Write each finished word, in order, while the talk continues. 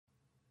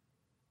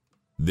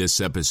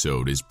This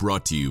episode is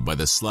brought to you by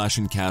the Slash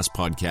and Cast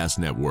Podcast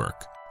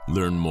Network.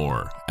 Learn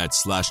more at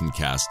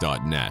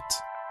slashandcast.net.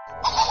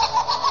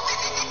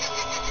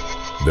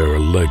 There are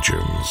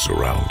legends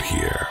around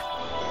here.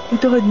 Who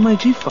died my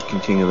G-fucking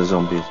king of the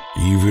zombies?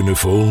 Even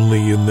if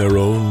only in their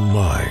own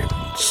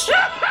minds.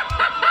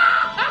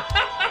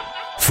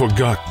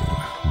 Forgotten,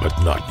 but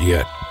not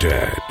yet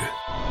dead.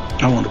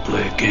 I want to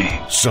play a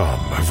game. Some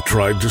have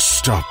tried to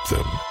stop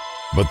them,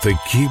 but they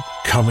keep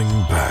coming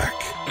back.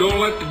 Don't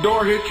let the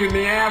door hit you in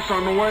the ass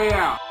on the way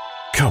out.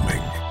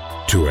 Coming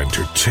to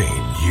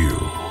entertain you.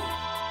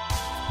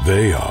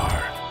 They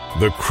are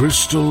the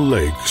Crystal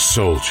Lake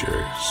Soldiers.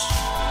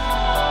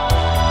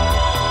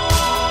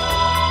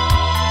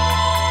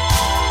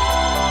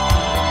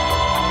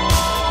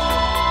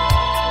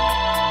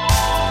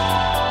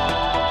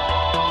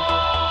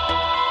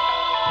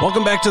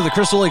 Welcome back to the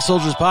Crystal Lake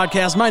Soldiers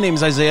podcast. My name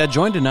is Isaiah,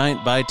 joined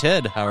tonight by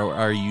Ted. How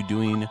are you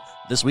doing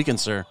this weekend,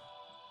 sir?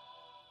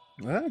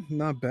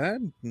 Not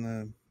bad.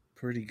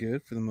 Pretty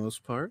good for the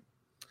most part.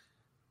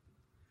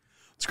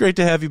 It's great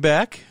to have you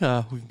back.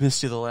 We've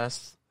missed you the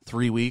last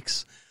 3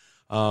 weeks.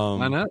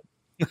 Why not?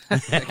 I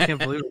can't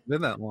believe it's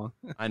been that long.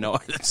 I know.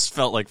 It's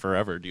felt like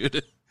forever,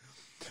 dude.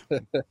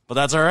 But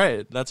that's all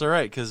right. That's all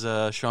right,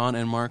 because Sean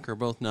and Mark are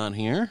both not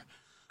here.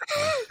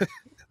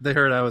 They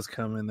heard I was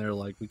coming. They're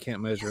like, we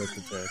can't measure up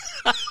the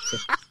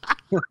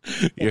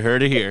test. You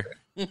heard it here.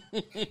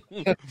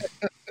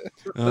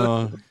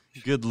 Oh,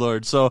 good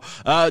Lord. So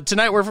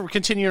tonight we're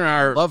continuing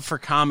our Love for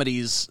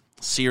Comedies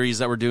series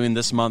that we're doing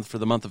this month for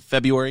the month of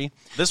February.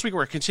 This week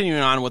we're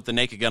continuing on with The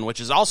Naked Gun, which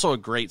is also a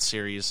great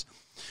series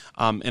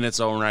in its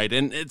own right.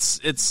 And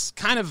it's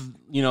kind of,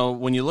 you know,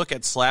 when you look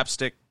at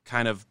slapstick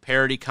kind of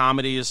parody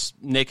comedies,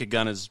 Naked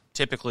Gun is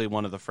typically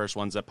one of the first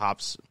ones that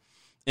pops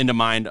into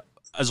mind,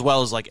 as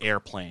well as like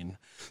Airplane.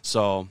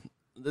 So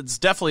it's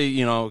definitely,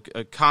 you know,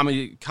 a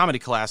comedy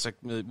classic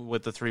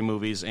with the three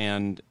movies,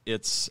 and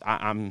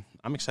I'm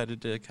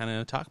excited to kind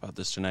of talk about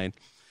this tonight.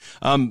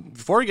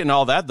 Before we get into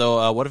all that,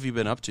 though, what have you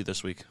been up to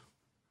this week?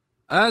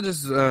 I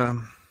just, other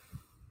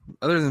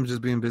than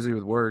just being busy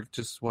with work,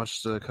 just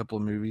watched a couple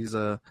of movies.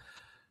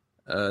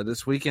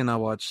 This weekend I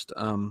watched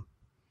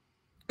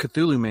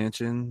Cthulhu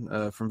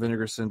Mansion from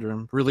Vinegar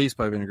Syndrome, released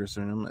by Vinegar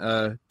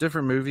Syndrome.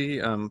 Different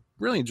movie.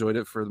 Really enjoyed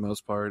it for the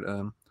most part.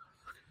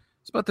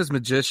 It's about this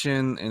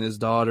magician and his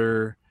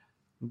daughter.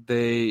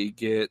 They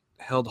get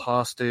held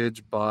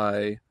hostage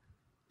by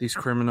these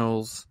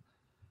criminals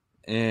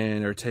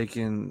and are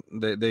taken.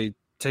 They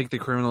take the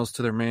criminals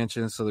to their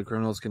mansion so the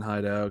criminals can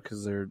hide out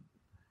because they're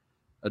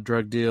a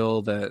drug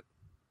deal that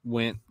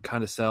went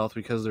kind of south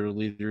because their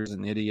leader's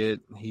an idiot.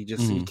 He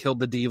killed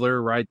the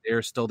dealer right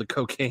there, stole the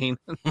cocaine.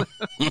 Of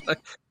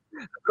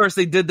course,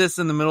 they did this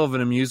in the middle of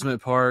an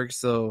amusement park.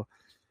 So,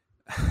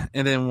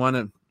 and then one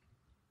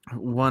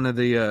of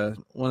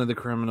the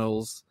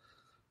criminals,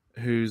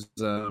 who's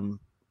the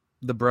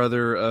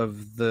brother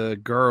of the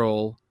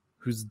girl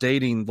who's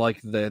dating like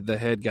the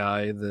head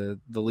guy, the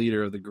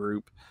leader of the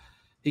group,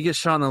 he gets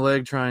shot in the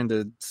leg trying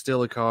to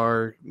steal a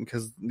car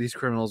because these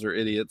criminals are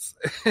idiots.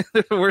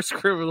 They're the worst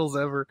criminals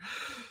ever.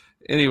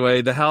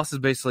 Anyway, the house is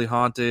basically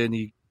haunted.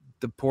 And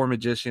the poor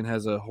magician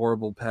has a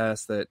horrible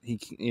past that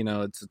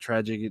it's a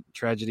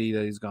tragedy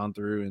that he's gone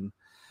through. And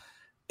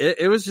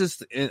it was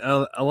just,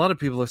 a lot of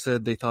people have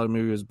said they thought the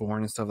movie was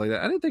boring and stuff like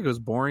that. I didn't think it was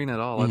boring at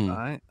all.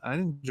 I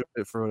enjoyed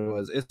it for what it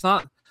was. It's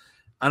not,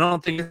 I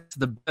don't think it's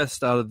the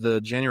best out of the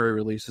January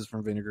releases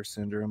from Vinegar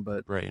Syndrome,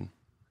 but right.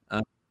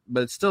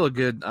 But it's still a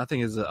good. I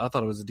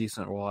thought it was a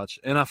decent watch,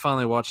 and I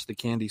finally watched The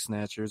Candy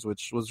Snatchers,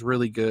 which was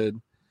really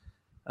good.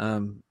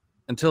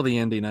 Until the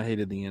ending, I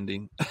hated the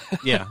ending.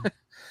 Yeah.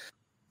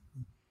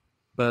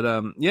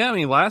 But yeah, I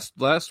mean,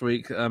 last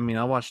week, I mean,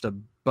 I watched a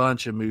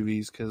bunch of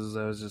movies because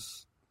I was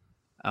just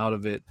out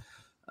of it.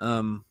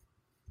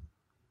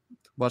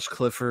 Watched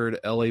Clifford,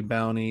 L.A.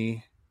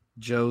 Bounty,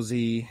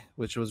 Josie,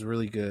 which was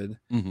really good.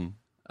 Mm-hmm.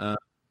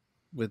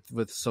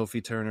 With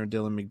Sophie Turner,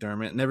 Dylan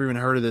McDermott. Never even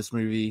heard of this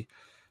movie.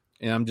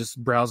 And I'm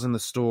just browsing the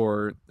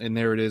store, and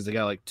there it is. They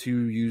got like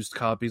 2 used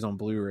copies on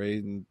Blu-ray,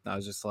 and I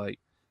was just like,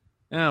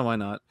 yeah, why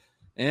not?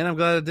 And I'm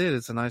glad I did.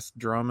 It's a nice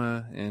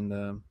drama,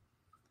 and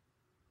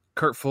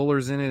Kurt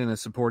Fuller's in it in a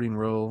supporting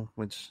role,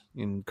 which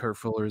in Kurt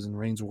Fuller's in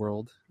Rain's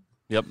World.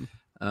 Yep.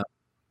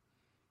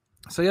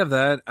 So you have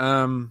that.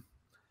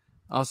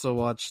 Also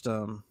watched.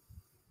 I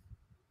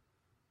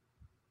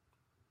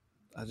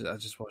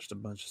just watched a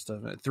bunch of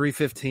stuff.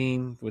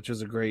 315, which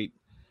was a great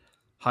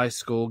high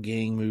school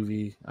gang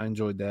movie. I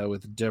enjoyed that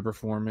with Deborah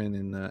Foreman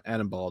and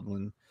Adam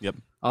Baldwin. Yep.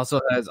 Also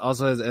has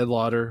Ed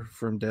Lauder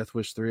from Death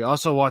Wish 3.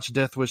 Also watched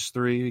Death Wish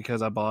 3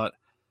 because I bought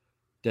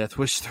Death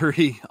Wish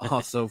 3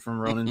 also from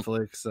Ronin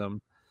Flicks.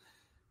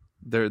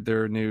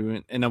 They're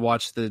new, and I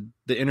watched the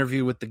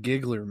interview with the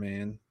Giggler,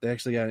 man. They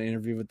actually got an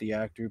interview with the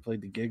actor who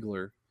played the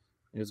Giggler.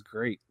 It was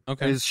great.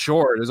 Okay. It's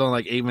short. It was only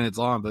like 8 minutes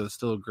long, but it's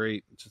still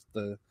great. Just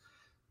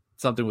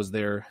something was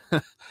there.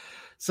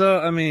 So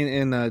I mean,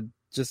 and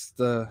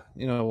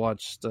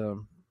watched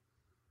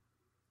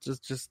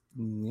just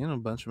a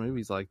bunch of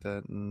movies like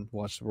that, and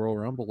watched the Royal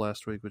Rumble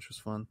last week, which was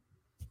fun.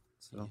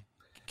 So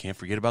can't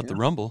forget about the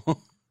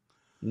Rumble.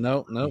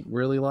 Nope,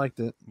 really liked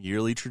it.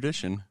 Yearly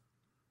tradition.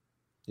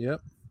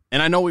 Yep.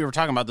 And I know we were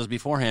talking about this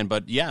beforehand,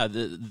 but yeah,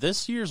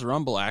 this year's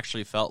Rumble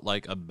actually felt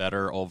like a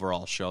better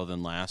overall show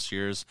than last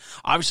year's.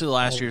 Obviously,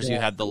 last year's you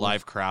had the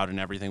live crowd and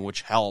everything,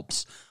 which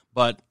helps.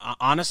 But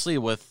honestly,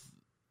 with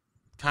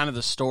kind of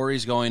the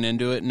stories going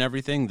into it and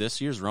everything, this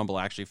year's Rumble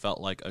actually felt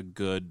like a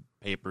good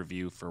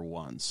pay-per-view for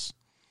once.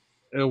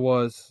 It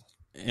was.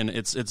 And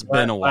it's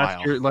been a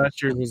while.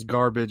 Last year was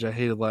garbage. I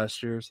hated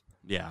last year's.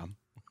 Yeah.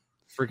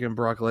 Freaking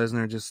Brock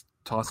Lesnar just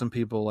tossing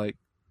people like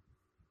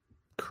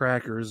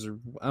crackers, or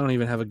I don't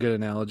even have a good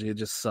analogy. It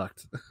just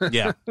sucked.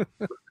 Yeah.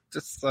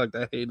 Just sucked.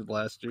 I hated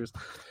last year's.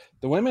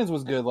 The women's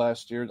was good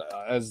last year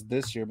as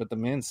this year, but the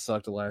men's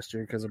sucked last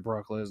year because of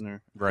Brock Lesnar.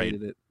 Right.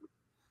 Hated it.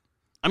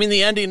 I mean,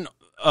 the ending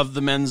of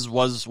the men's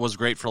was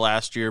great for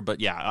last year, but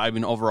yeah, I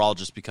mean, overall,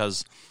 just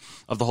because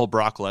of the whole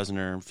Brock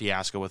Lesnar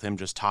fiasco with him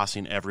just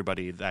tossing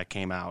everybody that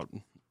came out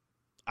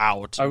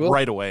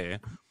right away.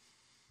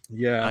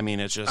 Yeah. I mean,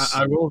 it's just...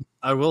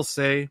 I will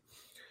say,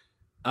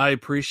 I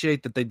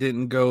appreciate that they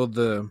didn't go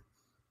the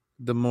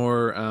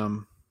more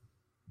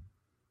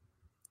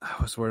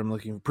what's the word I'm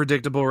looking for?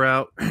 Predictable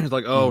route.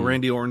 Like,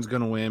 Randy Orton's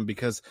gonna win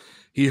because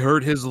he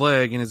hurt his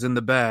leg and is in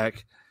the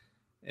back,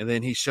 and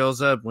then he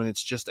shows up when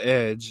it's just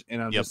Edge,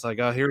 and I'm just like,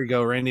 oh, here we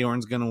go, Randy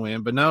Orton's gonna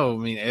win. But no, I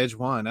mean, Edge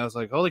won. I was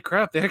like, holy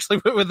crap, they actually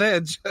went with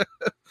Edge.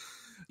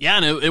 Yeah,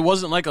 and it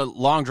wasn't like a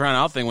long drawn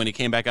out thing when he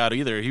came back out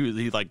either.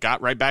 He like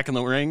got right back in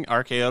the ring,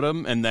 RKO'd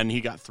him, and then he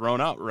got thrown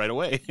out right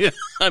away.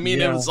 I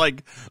mean, It was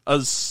like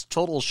a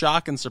total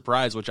shock and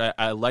surprise, which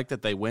I like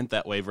that they went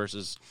that way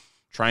versus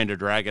trying to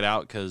drag it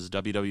out, because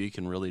WWE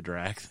can really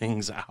drag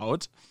things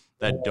out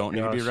that don't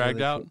need to be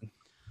dragged out.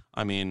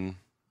 I mean,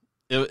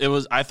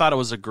 I thought it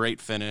was a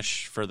great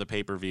finish for the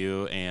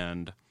pay-per-view,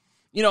 and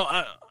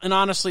and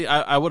honestly,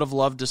 I would have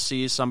loved to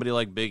see somebody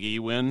like Big E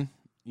win,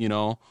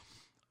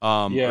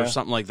 or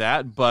something like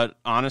that. But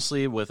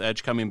honestly, with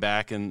Edge coming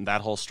back and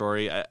that whole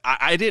story,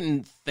 I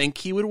didn't think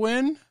he would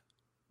win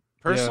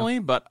personally,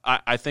 but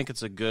I think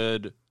it's a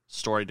good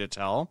story to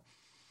tell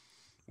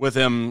with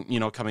him,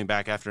 coming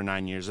back after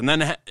 9 years and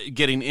then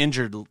getting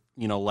injured,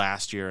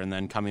 last year, and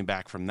then coming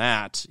back from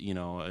that,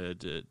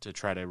 to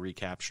try to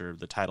recapture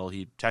the title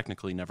he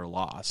technically never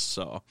lost.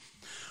 So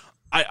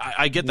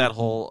I get that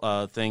whole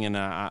thing, and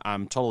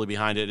I'm totally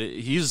behind it.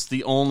 He's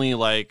the only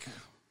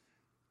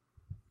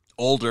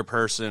older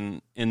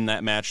person in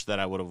that match that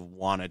I would have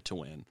wanted to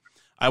win.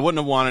 I wouldn't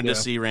have wanted to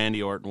see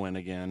Randy Orton win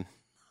again,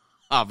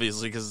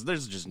 obviously, because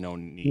there's just no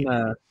need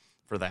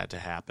for that to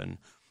happen.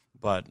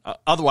 But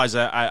otherwise,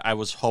 I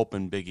was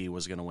hoping Big E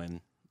was going to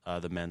win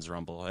the men's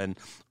Rumble, and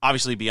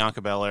obviously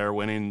Bianca Belair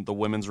winning the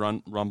women's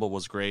Rumble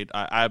was great.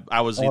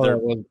 I was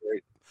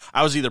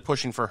either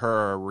pushing for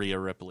her or Rhea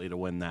Ripley to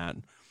win that,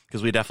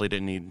 because we definitely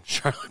didn't need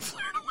Charlotte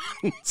Flair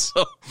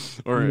to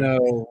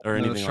win, or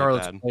anything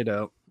Charlotte's like that. Played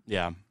out.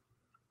 Yeah.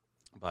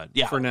 But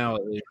yeah, for now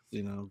at least,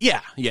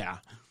 Yeah,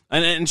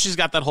 and she's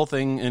got that whole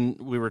thing, and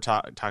we were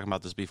talking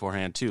about this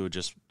beforehand too.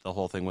 Just the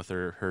whole thing with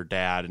her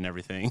dad and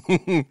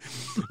everything,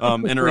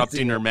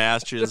 interrupting her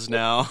matches.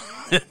 Now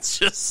it's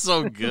just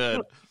so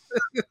good.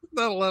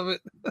 I love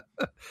it.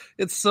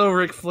 It's so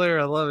Ric Flair.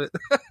 I love it.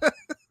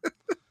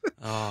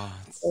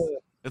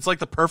 It's like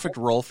the perfect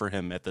role for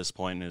him at this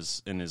point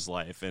in his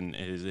life and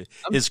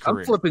his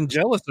career. I'm flipping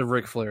jealous of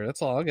Ric Flair.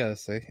 That's all I gotta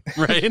say.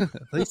 Right?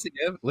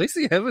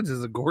 Lacey Evans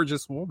is a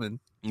gorgeous woman.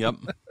 Yep.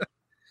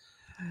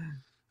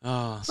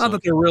 Not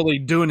that they're really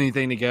doing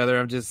anything together.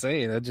 I'm just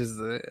saying. I just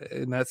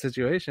in that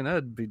situation,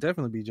 I'd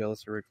definitely be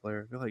jealous of Ric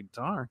Flair. I'd be like,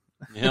 darn.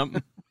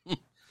 Yep.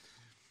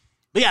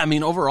 But yeah, I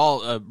mean,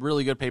 overall, a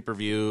really good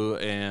pay-per-view,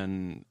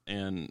 and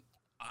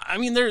I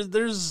mean,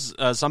 there's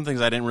some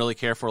things I didn't really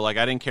care for. Like,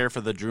 I didn't care for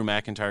the Drew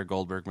McIntyre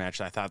Goldberg match.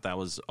 I thought that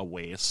was a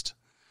waste.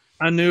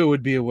 I knew it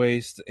would be a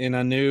waste, and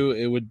I knew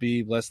it would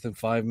be less than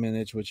 5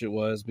 minutes, which it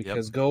was,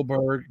 because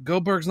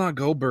Goldberg's not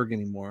Goldberg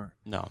anymore.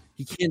 No,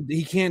 he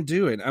can't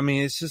do it. I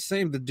mean, it's just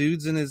saying the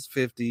dude's in his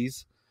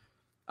 50s.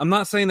 I'm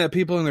not saying that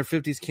people in their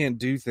 50s can't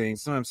do things.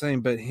 That's what I'm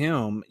saying, but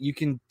him, you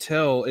can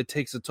tell it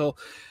takes a toll.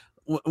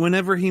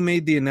 Whenever he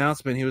made the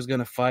announcement he was going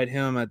to fight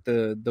him at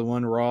the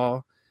one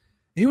Raw,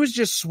 he was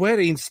just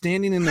sweating,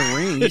 standing in the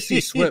ring. You see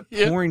sweat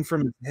pouring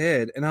from his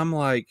head, and I'm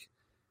like,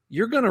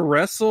 "You're going to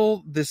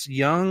wrestle this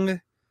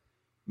young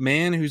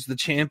man who's the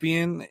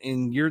champion,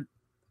 and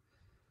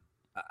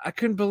I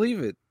couldn't believe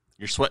it.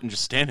 You're sweating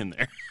just standing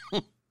there."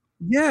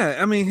 Yeah,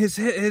 I mean, his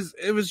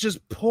it was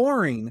just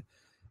pouring,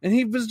 and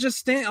he was just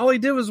standing. All he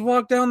did was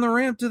walk down the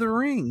ramp to the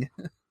ring.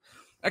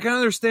 I can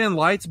understand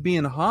lights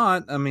being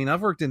hot. I mean,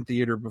 I've worked in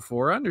theater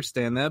before. I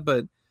understand that,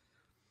 but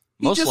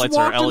most lights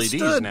are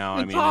LEDs now.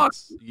 I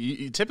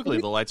mean,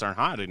 typically the lights aren't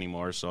hot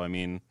anymore. So I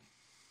mean,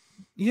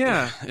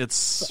 yeah,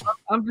 it's.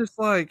 I'm just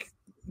like,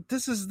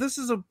 this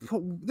is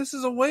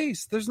a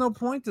waste. There's no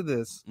point to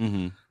this.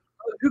 Mm-hmm.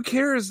 who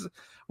cares?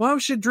 Why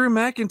should Drew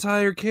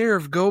McIntyre care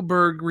if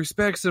Goldberg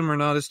respects him or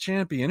not as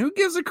champion? Who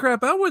gives a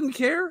crap? I wouldn't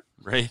care.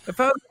 Right. If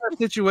I was in that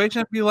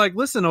situation, I'd be like,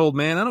 listen, old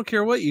man, I don't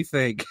care what you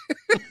think.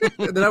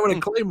 Then I would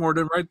have Claymored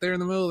him right there in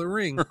the middle of the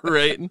ring.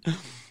 Right.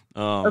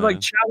 Oh, I'd like,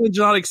 challenge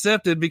not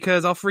accepted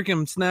because I'll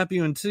freaking snap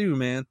you in two,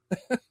 man.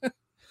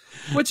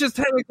 Which is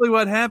technically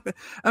what happened.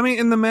 I mean,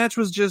 and the match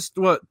was just,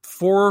 4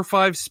 or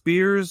 5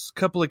 spears,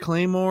 couple of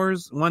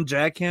claymores, 1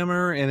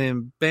 jackhammer, and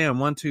then bam,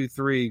 1, 2,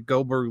 3,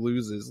 Goldberg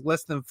loses.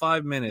 Less than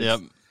 5 minutes. Yep.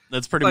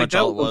 That's pretty much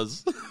all it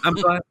was.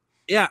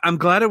 I'm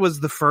glad it was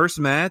the first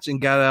match and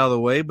got it out of the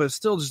way, but it's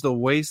still just a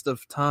waste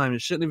of time.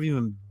 It shouldn't have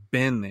even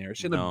been there. It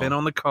shouldn't have been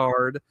on the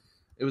card.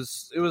 It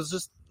was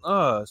just,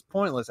 it's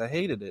pointless. I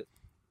hated it.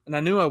 And I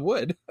knew I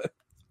would.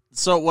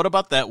 So what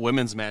about that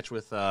women's match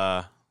with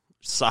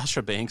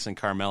Sasha Banks and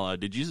Carmella?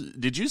 Did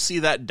you see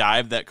that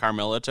dive that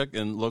Carmella took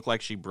and looked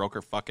like she broke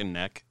her fucking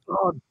neck?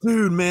 Oh,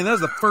 dude, man, that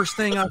was the first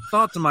thing I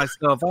thought to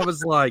myself. I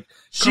was like,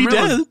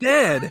 Carmella's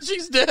dead.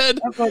 She's dead.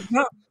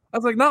 I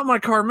was like, not my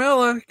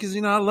Carmella, because,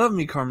 I love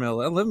me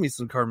Carmella. I love me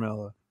some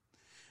Carmella.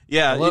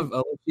 Yeah. I love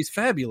she's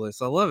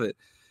fabulous. I love it.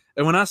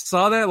 And when I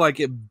saw that,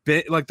 like it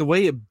bent, like the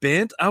way it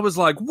bent, I was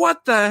like,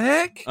 "What the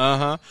heck?"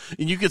 And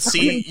you could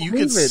see,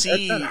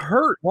 that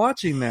hurt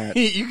watching that.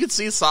 You could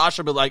see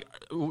Sasha, but like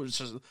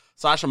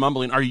Sasha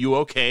mumbling, "Are you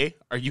okay?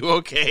 Are you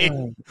okay?"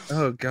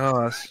 Oh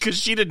gosh, because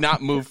she did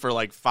not move for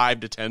like 5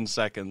 to 10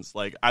 seconds.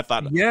 Like I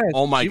thought,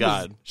 oh my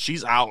god,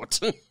 she's out.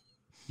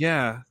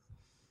 Yeah,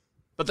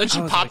 but then she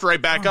popped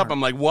right back up.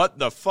 I'm like, what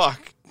the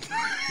fuck?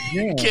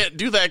 Yeah. You can't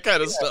do that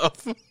kind of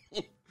stuff.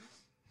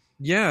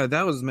 Yeah,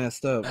 that was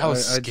messed up. That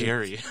was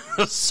scary. That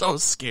was so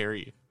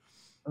scary.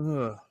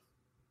 I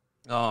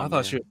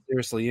thought she was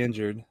seriously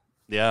injured.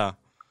 Yeah,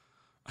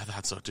 I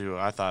thought so too.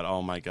 I thought,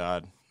 oh my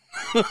god.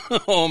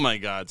 Oh my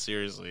god,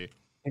 seriously.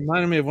 It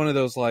reminded me of one of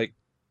those like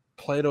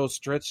Play-Doh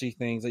stretchy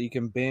things that you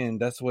can bend.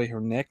 That's the way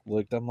her neck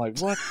looked. I'm like,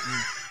 what?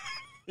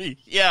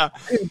 Yeah. I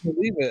couldn't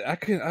believe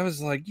it. I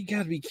was like, you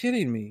gotta be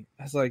kidding me.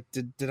 I was like,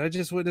 did I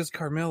just witness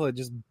Carmella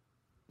just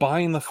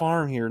buying the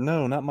farm here?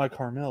 No, not my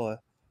Carmella.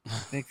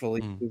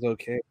 Thankfully, she was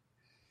okay.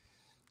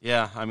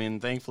 Yeah, I mean,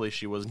 thankfully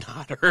she was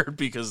not hurt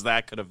because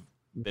that could have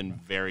been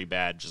very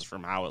bad just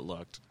from how it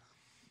looked.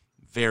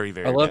 Very,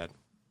 very bad.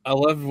 I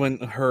love when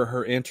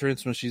her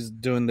entrance when she's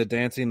doing the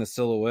dancing, the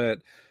silhouette.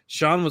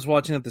 Sean was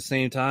watching at the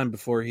same time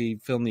before he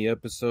filmed the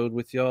episode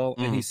with y'all,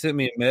 and he sent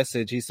me a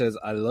message. He says,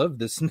 "I love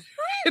this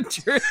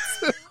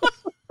entrance."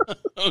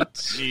 Oh,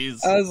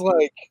 jeez. I was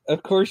like,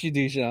 "Of course you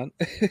do, Sean.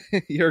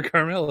 You're a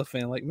Carmella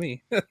fan like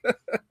me."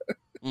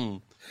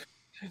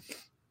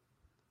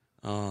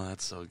 Oh,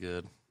 that's so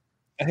good.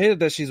 I hated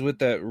that she's with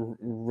that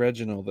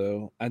Reginald,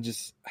 though. I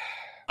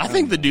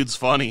think the dude's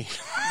funny.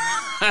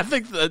 I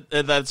think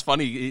that's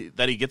funny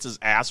that he gets his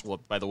ass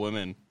whooped by the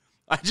women.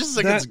 I just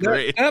think it's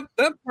great.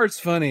 That part's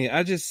funny.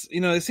 I just,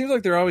 it seems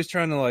like they're always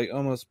trying to like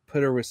almost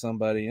put her with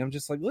somebody. I'm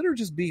just like, let her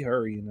just be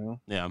her,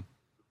 Yeah.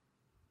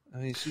 I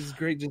mean, she's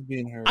great just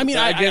being her. I mean,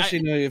 I guess,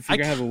 if you're going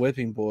to have a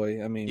whipping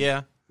boy, I mean,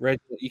 yeah.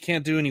 You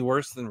can't do any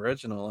worse than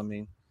Reginald. I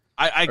mean,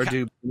 or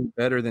do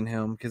better than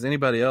him, because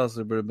anybody else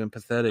would have been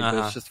pathetic. But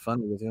it's just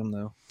funny with him,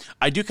 though.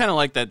 I do kind of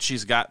like that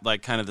she's got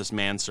like kind of this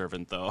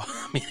manservant, though.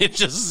 I mean, it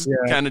just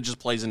kind of just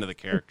plays into the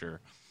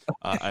character.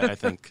 I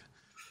think,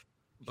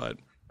 but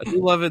I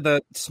do love it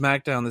that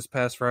SmackDown this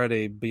past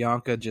Friday,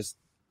 Bianca just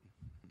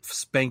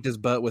spanked his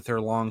butt with her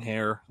long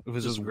hair. It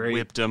was just great.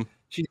 Whipped him.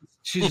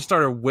 She just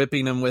started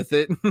whipping him with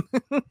it.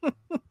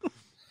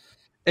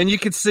 And you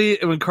could see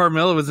when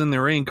Carmella was in the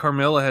ring,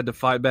 Carmella had to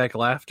fight back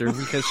laughter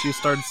because she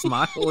started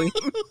smiling.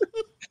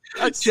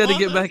 She had to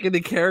get back into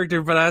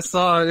character, but I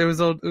saw it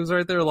was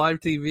right there live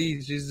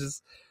TV.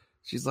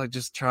 She's like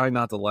just trying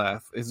not to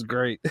laugh. It's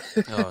great.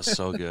 Oh,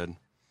 so good.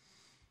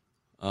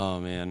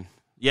 Oh man.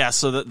 Yeah,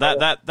 so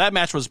that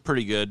match was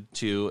pretty good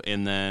too,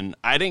 and then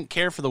I didn't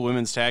care for the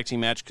women's tag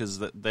team match because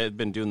they've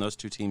been doing those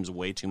two teams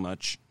way too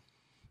much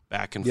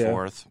back and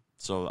forth.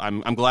 So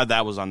I'm glad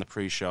that was on the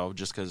pre-show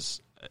just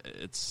because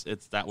it's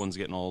that one's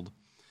getting old.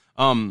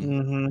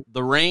 The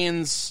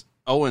Reigns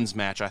Owens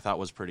match I thought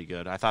was pretty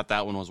good. I thought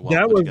that one was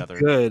well put together.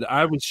 That was good.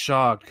 I was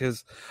shocked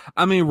because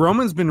I mean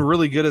Roman's been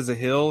really good as a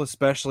heel,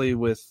 especially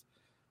with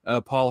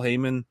Paul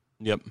Heyman.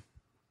 Yep.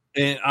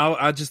 And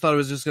I just thought it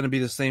was just going to be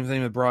the same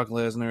thing with Brock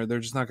Lesnar. They're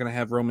just not going to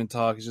have Roman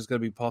talk. It's just going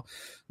to be Paul.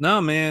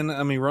 No, man.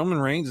 I mean, Roman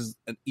Reigns is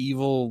an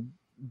evil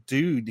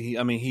dude.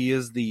 He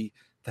is the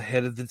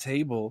head of the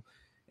table.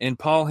 And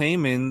Paul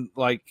Heyman,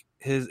 like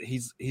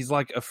he's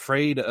like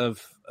afraid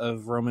of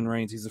Roman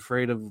Reigns. He's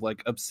afraid of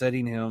like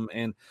upsetting him.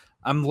 And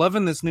I'm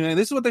loving this new. And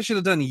this is what they should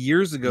have done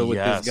years ago with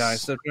this guy.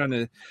 Instead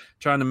of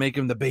trying to make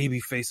him the baby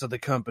face of the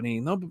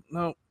company.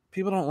 No,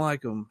 people don't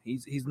like him.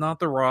 He's not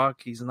The Rock.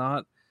 He's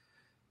not.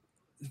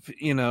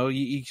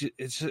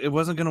 It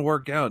wasn't going to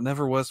work out. It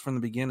never was from the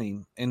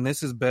beginning. And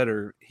this is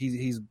better.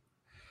 He's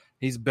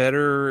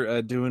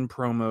better doing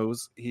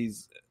promos.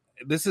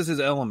 This is his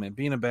element,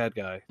 being a bad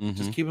guy.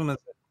 Just keep him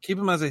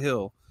as a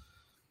heel.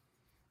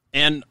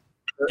 And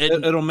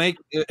it'll make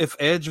if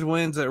Edge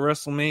wins at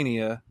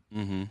WrestleMania,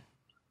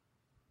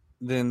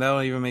 then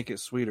that'll even make it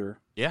sweeter.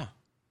 Yeah.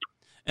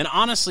 And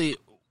honestly,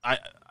 I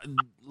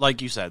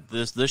like you said,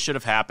 this should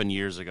have happened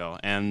years ago,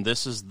 and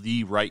this is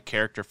the right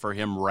character for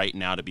him right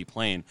now to be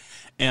playing.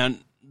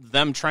 And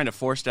them trying to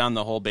force down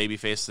the whole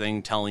babyface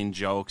thing, telling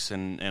jokes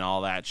and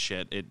all that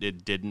shit,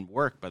 it didn't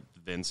work, but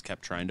Vince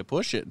kept trying to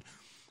push it.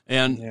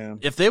 And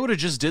if they would have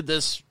just did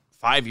this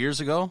 5 years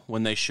ago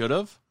when they should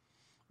have,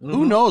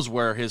 who knows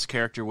where his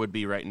character would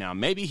be right now?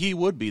 Maybe he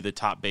would be the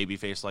top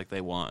babyface like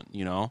they want,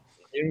 you know?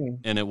 Yeah.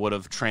 And it would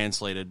have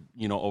translated,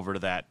 you know, over to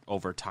that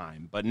over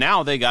time. But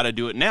now they got to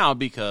do it now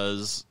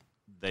because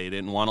they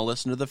didn't want to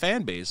listen to the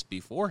fan base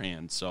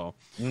beforehand. So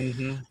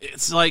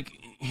it's like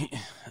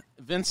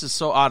Vince is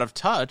so out of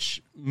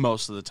touch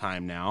most of the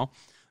time now.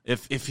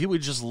 If he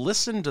would just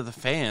listen to the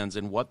fans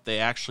and what they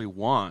actually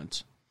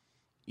want,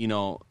 you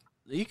know,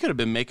 he could have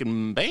been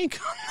making bank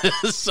on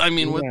this. I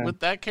mean, with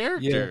that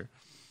character. Yeah.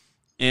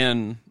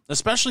 And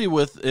especially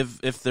with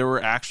if there were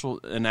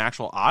an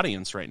actual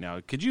audience right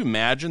now, could you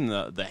imagine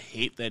the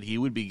hate that he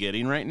would be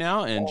getting right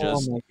now? And oh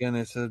my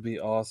goodness, it would be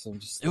awesome.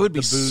 It would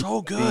be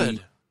so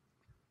good.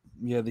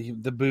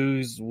 The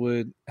booze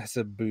would. I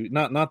said booze,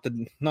 not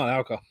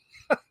alcohol.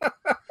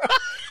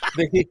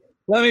 Let me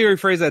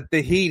rephrase that.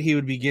 The heat he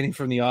would be getting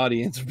from the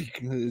audience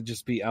would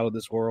just be out of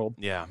this world.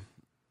 Yeah,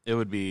 it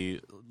would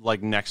be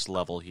like next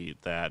level heat.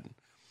 Yeah,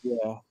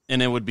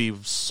 and it would be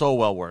so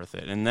well worth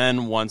it. And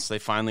then once they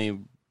finally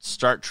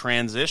start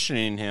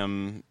transitioning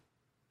him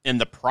in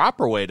the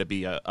proper way to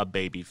be a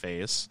baby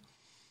face,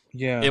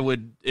 it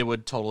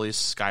would totally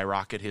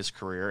skyrocket his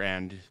career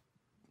and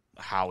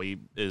how he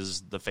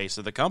is the face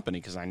of the company,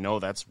 because I know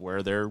that's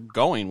where they're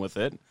going with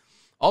it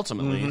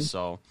ultimately.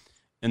 So,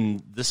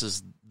 and this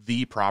is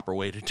the proper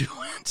way to do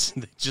it.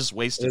 They just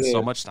wasted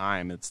so much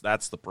time.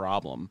 That's the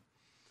problem.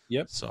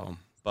 Yep. So,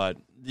 but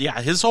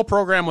yeah, his whole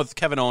program with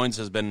Kevin Owens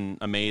has been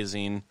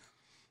amazing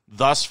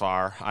thus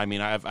far. I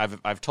mean,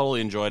 I've totally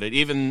enjoyed it,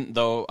 even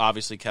though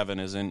obviously Kevin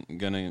isn't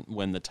going to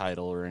win the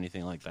title or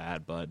anything like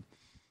that, but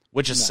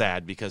which is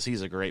sad because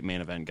he's a great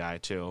main event guy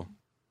too.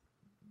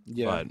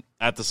 Yeah. But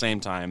at the same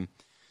time,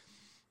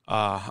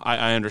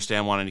 I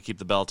understand wanting to keep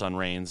the belt on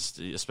Reigns,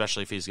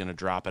 especially if he's going to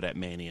drop it at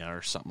Mania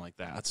or something like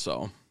that.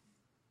 So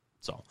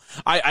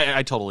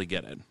I totally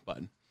get it, but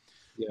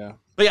yeah,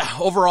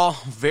 overall,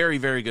 very,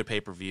 very good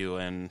pay-per-view,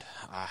 and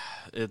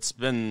it's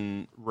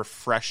been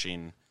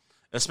refreshing,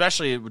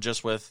 especially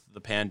just with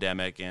the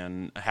pandemic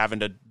and having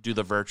to do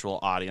the virtual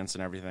audience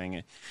and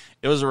everything.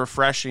 It was a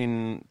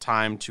refreshing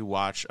time to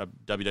watch a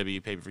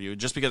WWE pay-per-view,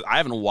 just because I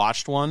haven't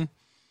watched one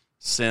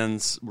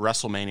since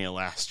WrestleMania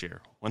last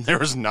year when there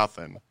was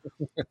nothing.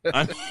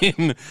 I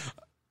mean,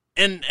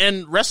 and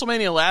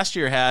WrestleMania last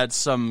year had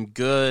some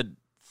good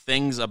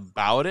things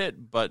about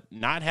it, but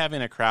not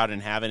having a crowd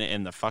and having it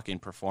in the fucking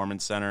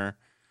Performance Center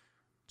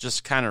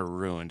just kind of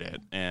ruined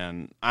it.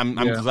 And I'm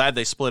glad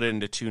they split it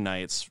into 2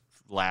 nights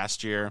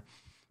last year,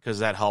 because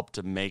that helped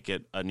to make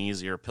it an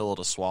easier pill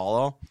to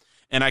swallow.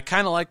 And I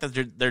kind of like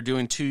that they're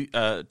doing two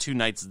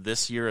nights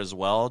this year as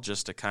well,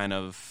 just to kind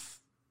of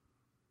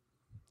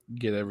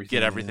get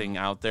everything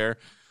out there.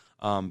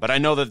 But I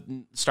know that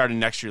starting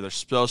next year, they're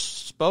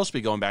supposed to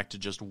be going back to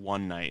just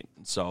 1 night.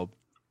 So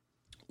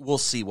we'll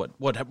see what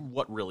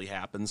really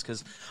happens,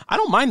 because I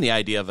don't mind the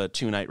idea of a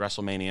 2-night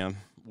WrestleMania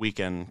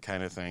weekend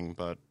kind of thing,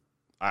 but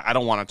I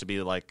don't want it to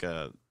be like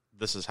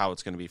this is how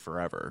it's going to be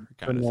forever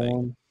kind of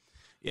thing.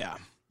 Yeah.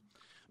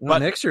 Well,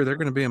 but next year they're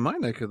going to be in my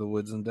neck of the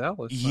woods in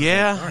Dallas.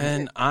 Yeah,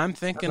 and I'm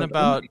thinking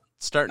about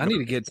starting. I need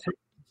to get.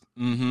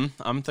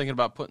 I'm thinking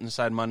about putting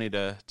aside money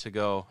to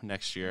go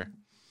next year,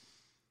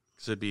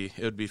 because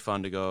it would be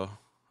fun to go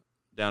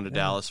down to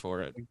Dallas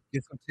for it.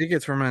 Get some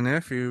tickets for my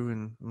nephew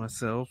and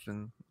myself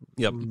and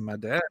my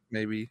dad.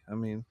 Maybe. I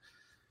mean,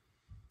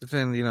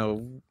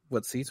 depending,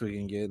 what seats we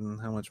can get and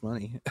how much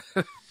money.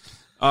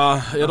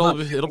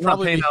 It'll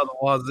probably be out the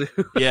wazoo.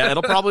 Yeah,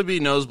 it'll probably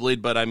be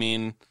nosebleed, but I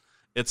mean,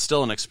 it's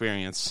still an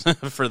experience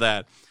for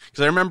that.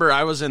 Because I remember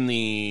I was in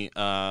the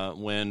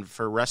when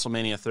for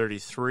WrestleMania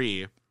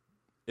 33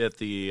 at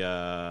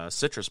the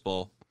Citrus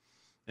Bowl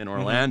in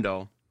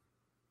Orlando,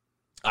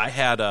 I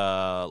had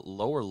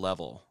lower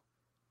level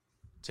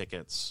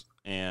tickets,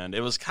 and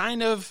it was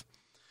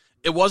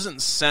it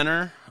wasn't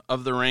center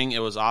of the ring, it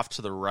was off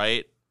to the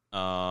right,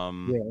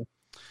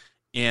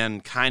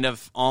 and kind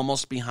of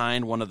almost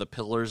behind one of the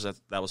pillars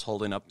that was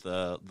holding up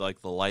the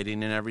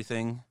lighting and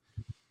everything.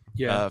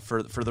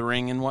 For the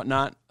ring and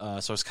whatnot.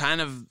 So it's kind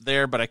of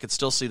there, but I could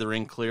still see the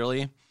ring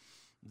clearly.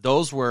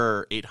 Those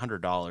were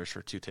 $800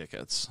 for 2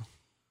 tickets.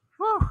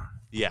 Whew.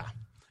 Yeah.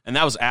 And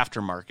that was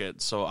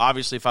aftermarket. So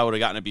obviously if I would have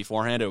gotten it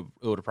beforehand, it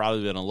would have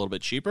probably been a little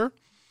bit cheaper.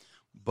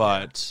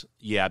 But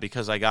yeah,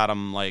 because I got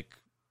them like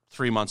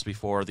 3 months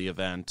before the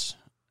event,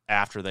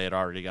 after they had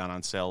already gone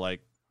on sale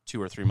like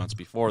 2 or 3 months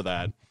before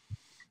that,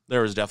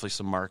 there was definitely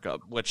some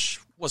markup, which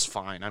was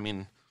fine. I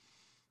mean,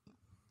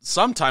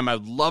 sometime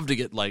I'd love to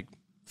get like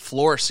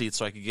floor seats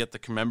so I could get the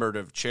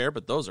commemorative chair,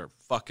 but those are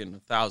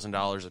fucking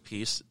 $1,000 a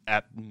piece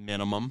at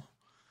minimum.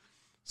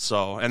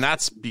 So, and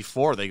that's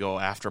before they go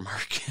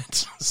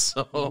aftermarket.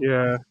 So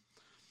yeah,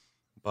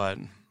 but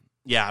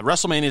yeah,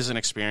 WrestleMania is an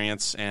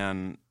experience,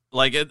 and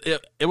like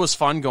it was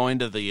fun going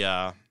to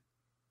their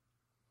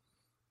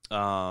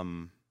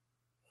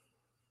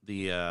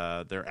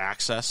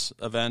Access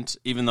event,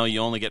 even though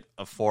you only get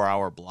a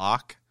 4-hour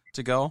block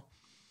to go.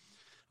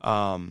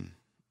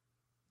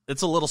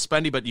 It's a little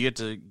spendy, but you get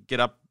to get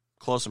up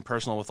close and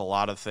personal with a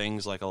lot of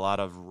things, like a lot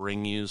of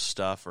ring use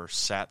stuff or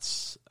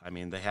sets. I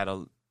mean, they had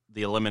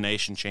the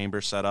Elimination Chamber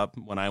set up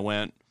when I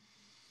went.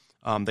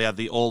 They had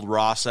the old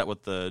Raw set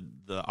with the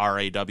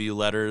RAW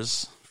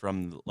letters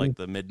from like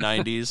the mid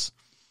 '90s.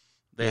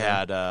 They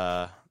had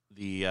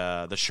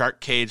the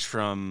shark cage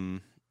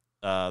from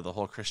the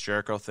whole Chris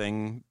Jericho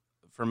thing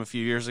from a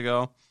few years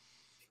ago.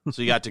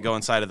 So you got to go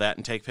inside of that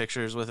and take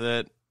pictures with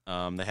it.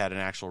 They had an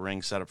actual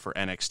ring set up for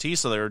NXT,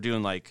 so they were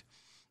doing like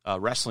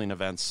wrestling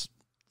events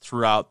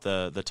throughout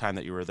the time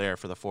that you were there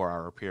for the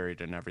 4-hour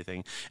period and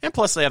everything. And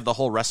plus they have the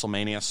whole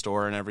WrestleMania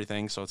store and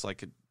everything, so it's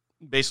like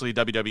basically a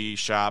WWE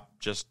shop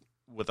just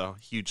with a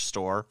huge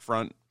store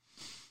front.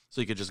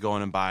 So you could just go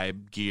in and buy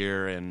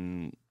gear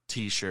and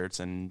T-shirts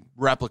and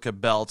replica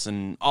belts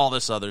and all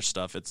this other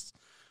stuff. It's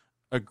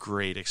a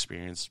great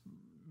experience.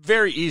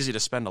 Very easy to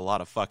spend a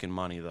lot of fucking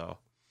money, though.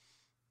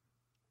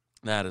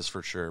 That is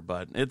for sure,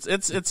 but it's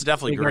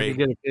definitely great.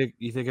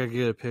 You think I could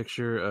get a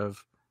picture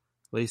of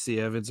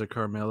Lacey Evans or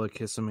Carmella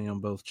kissing me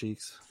on both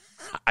cheeks?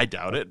 I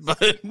doubt it,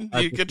 but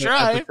you could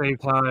try. At the same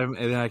time,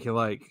 and then I can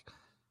like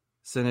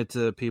send it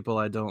to people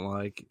I don't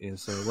like and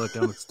say, look,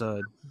 I'm a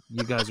stud.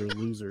 You guys are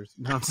losers.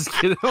 No, I'm just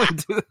kidding. I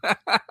wouldn't do that.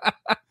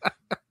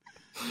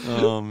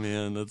 Oh,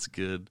 man, that's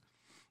good.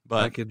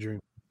 But I could dream.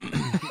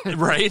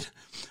 Right?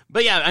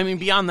 But yeah, I mean,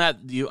 beyond that,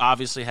 you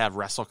obviously have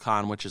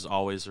WrestleCon, which is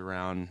always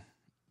around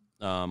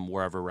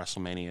wherever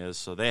WrestleMania is.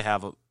 So they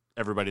have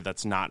everybody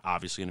that's not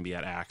obviously going to be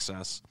at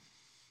Access.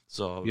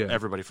 So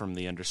everybody from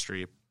the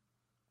industry.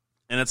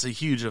 And it's a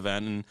huge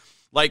event. And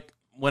like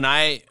when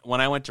I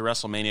went to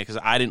WrestleMania, because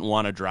I didn't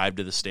want to drive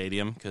to the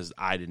stadium because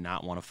I did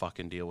not want to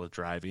fucking deal with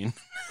driving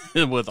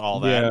with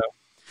all that.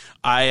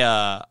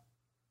 Yeah.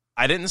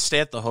 I didn't stay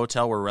at the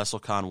hotel where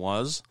WrestleCon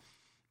was,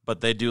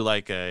 but they do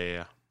like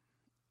a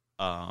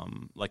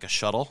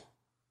shuttle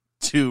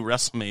to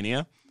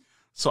WrestleMania.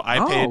 So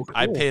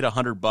I paid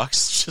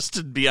 $100 just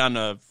to be on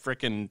a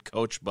freaking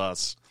coach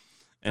bus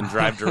and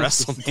drive to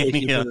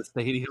WrestleMania. To the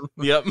stadium.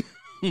 Yep.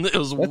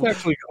 That's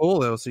actually cool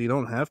though, so you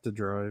don't have to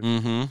drive.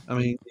 Mm-hmm. I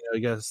mean, you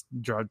guys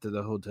drive to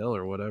the hotel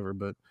or whatever,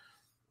 but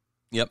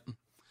yep.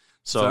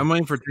 So I'm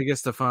waiting for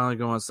tickets to finally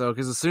go on sale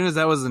because as soon as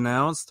that was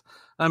announced,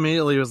 I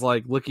immediately was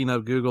like looking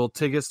up Google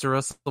tickets to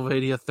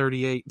WrestleMania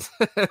 38.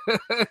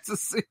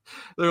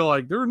 They're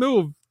like, there are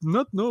no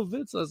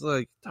events. I was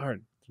like,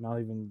 darn, they're not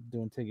even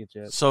doing tickets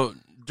yet. So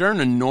during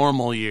a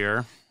normal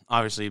year,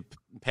 obviously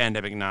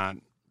pandemic not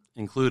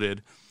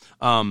included,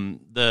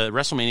 the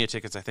WrestleMania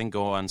tickets I think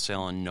go on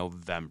sale in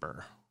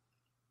November.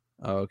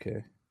 Oh,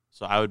 okay.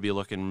 So I would be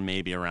looking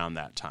maybe around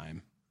that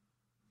time.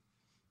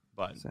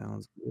 But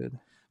sounds good.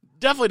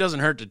 Definitely doesn't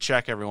hurt to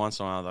check every once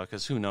in a while, though,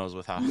 because who knows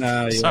with how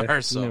things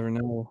are. So. You never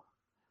know.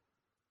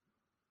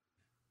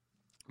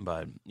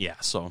 But,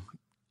 yeah, so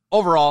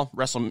overall,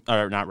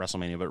 not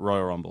WrestleMania, but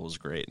Royal Rumble was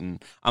great.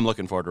 And I'm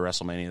looking forward to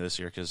WrestleMania this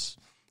year because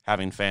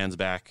having fans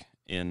back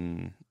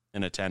in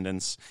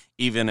attendance,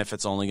 even if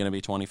it's only going to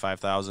be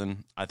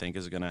 25,000, I think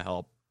is going to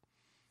help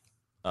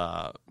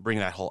bring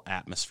that whole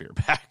atmosphere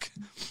back.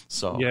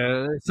 So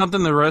yeah, it's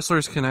something the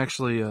wrestlers can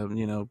actually,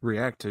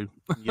 react to.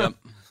 Yep,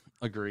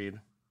 agreed.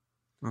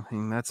 I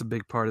mean, that's a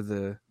big part of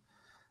the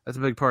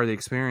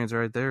experience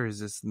right there. Is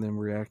just them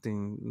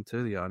reacting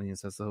to the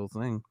audience. That's the whole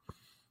thing.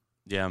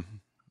 Yeah,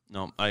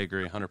 no, I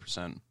agree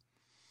 100%.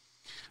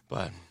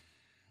 But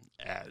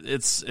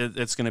it's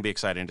going to be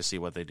exciting to see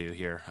what they do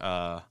here.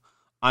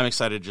 I'm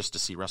excited just to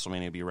see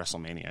WrestleMania be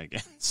WrestleMania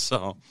again.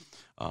 So,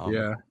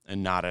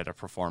 and not at a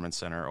performance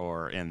center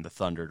or in the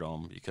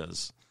Thunderdome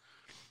because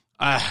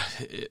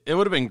it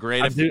would have been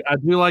great. I do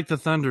like the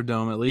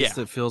Thunderdome. At least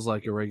it feels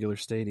like a regular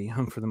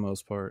stadium for the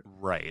most part.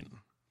 Right.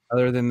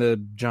 Other than the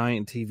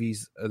giant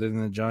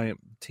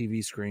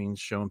TV screens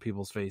showing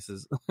people's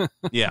faces.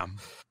 Yeah.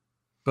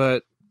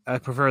 But I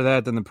prefer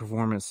that than the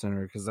performance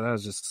center because that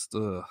was just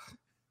ugh.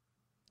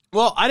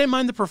 Well, I didn't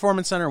mind the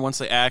performance center once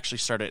they actually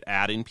started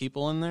adding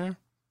people in there,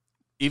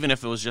 even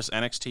if it was just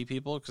NXT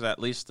people, because at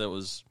least it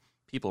was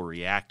people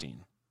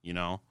reacting.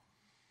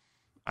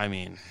 I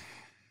mean.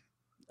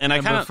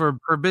 And but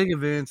for big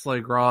events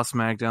like Raw,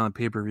 SmackDown, and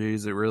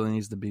pay-per-views, it really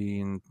needs to be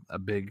in a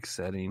big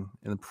setting.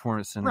 And the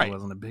Performance Center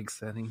wasn't a big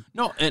setting.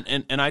 No,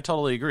 and I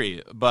totally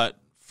agree. But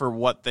for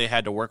what they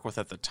had to work with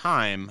at the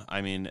time,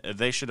 I mean,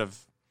 they should have.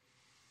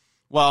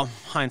 Well,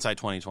 hindsight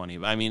 2020.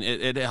 But I mean,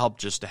 it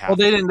helped just to have. Well,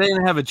 they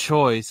didn't have a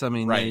choice. I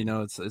mean, right.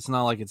 It's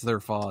not like it's their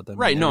fault. I mean,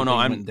 right? No,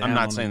 I'm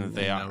not saying that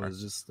they are. It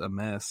was just a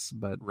mess.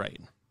 But right.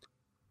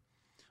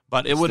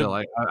 But it would have.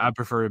 Like, I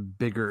prefer a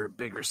bigger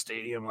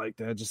stadium like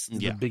that. Just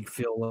the big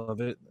feel of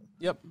it.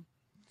 Yep.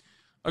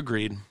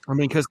 Agreed. I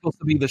mean, because it's supposed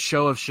to be the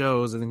show of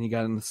shows, and then you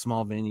got in the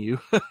small venue.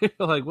 You're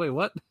like, wait,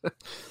 what?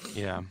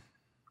 Yeah,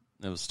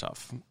 it was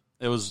tough.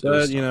 It was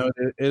you know,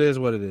 it is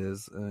what it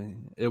is.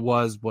 It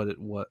was what it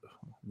what?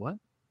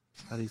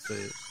 How do you say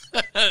it?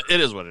 It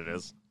is what it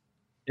is.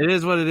 It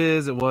is what it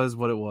is. It was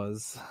what it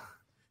was.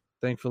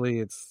 Thankfully,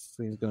 it's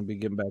going to be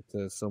getting back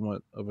to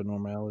somewhat of a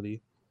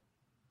normality.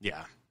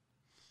 Yeah.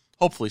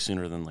 Hopefully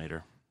sooner than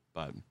later,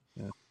 but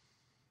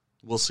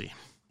we'll see.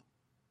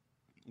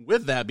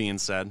 With that being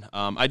said,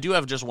 I do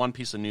have just one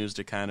piece of news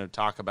to kind of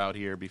talk about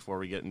here before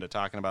we get into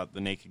talking about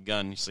the Naked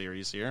Gun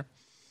series here.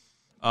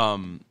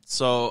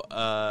 So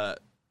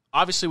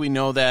obviously we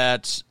know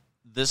that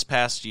this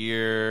past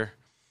year,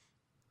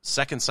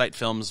 Second Sight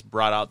Films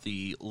brought out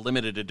the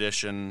limited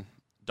edition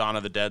Dawn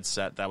of the Dead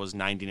set that was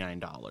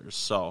 $99.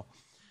 So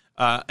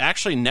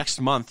actually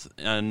next month,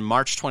 on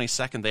March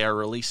 22nd, they are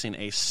releasing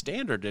a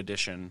standard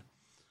edition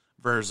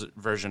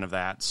version of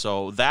that.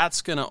 So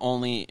that's going to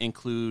only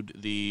include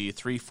the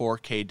 3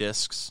 4K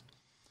discs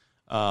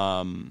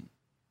for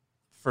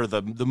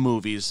the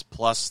movies,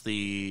 plus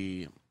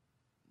the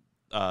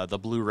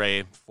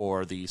Blu-ray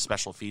for the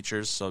special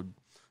features. So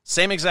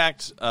same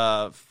exact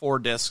 4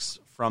 discs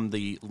from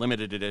the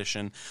limited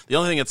edition. The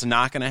only thing it's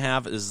not going to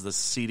have is the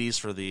CDs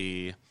for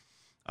the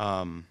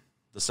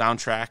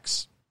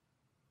soundtracks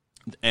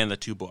and the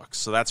 2 books.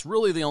 So that's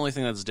really the only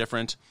thing that's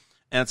different.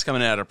 And it's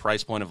coming at a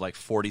price point of like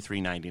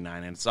 $43.99,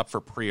 and it's up for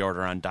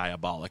pre-order on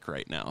Diabolic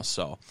right now.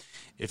 So,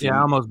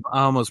 I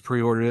almost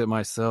pre-ordered it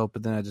myself,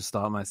 but then I just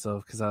stopped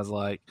myself because I was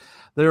like,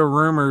 there are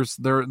rumors,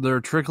 there are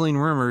trickling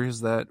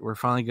rumors that we're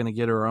finally going to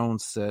get our own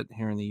set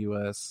here in the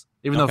U.S.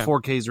 Even though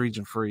 4K is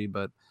region free,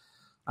 but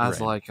I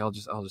was like, I'll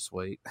just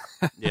wait.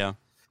 Yeah.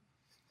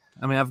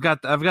 I mean, I've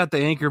got the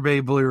Anchor Bay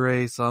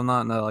Blu-ray, so I'm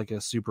not in like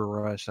a super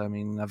rush. I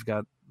mean, I've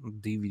got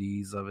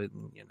DVDs of it,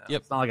 and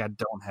it's not like I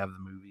don't have the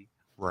movie.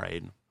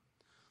 Right.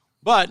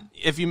 But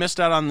if you missed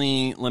out on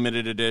the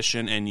limited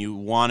edition and you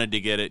wanted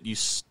to get it, you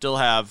still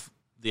have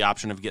the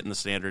option of getting the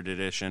standard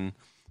edition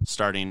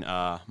starting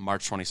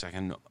March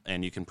 22nd,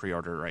 and you can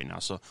pre-order it right now.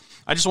 So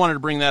I just wanted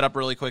to bring that up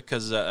really quick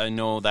because I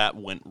know that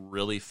went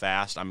really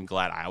fast. I'm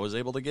glad I was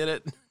able to get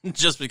it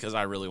just because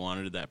I really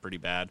wanted that pretty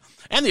bad.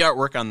 And the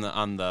artwork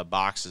on the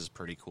box is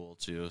pretty cool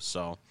too.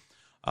 So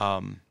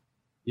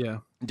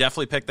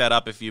definitely pick that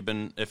up if you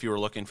were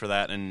looking for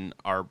that and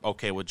are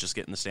okay with just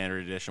getting the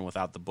standard edition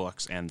without the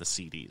books and the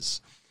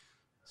CDs.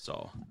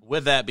 So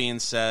with that being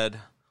said,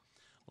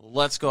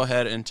 let's go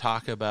ahead and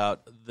talk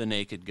about the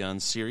Naked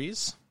Gun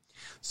series.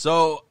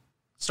 So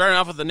starting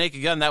off with the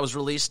Naked Gun, that was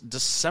released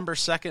December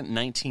 2nd,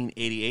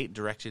 1988,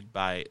 directed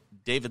by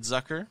David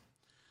Zucker.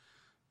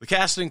 The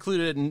cast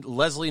included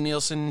Leslie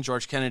Nielsen,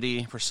 George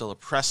Kennedy, Priscilla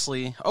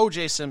Presley,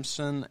 O.J.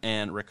 Simpson,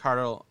 and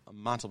Ricardo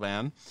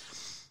Montalban.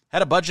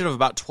 Had a budget of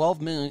about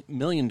 $12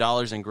 million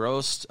and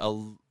grossed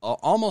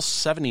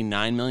almost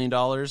 $79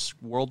 million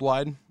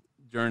worldwide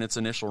during its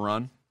initial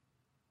run.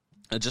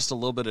 Just a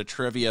little bit of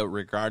trivia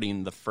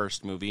regarding the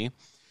first movie.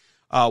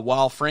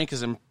 While Frank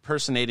is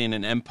impersonating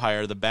an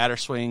Empire, the batter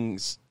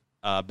swings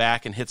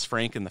back and hits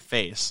Frank in the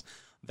face.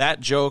 That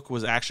joke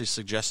was actually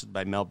suggested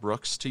by Mel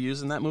Brooks to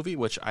use in that movie,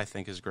 which I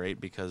think is great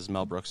because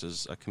Mel Brooks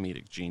is a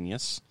comedic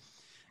genius.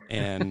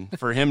 And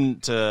for him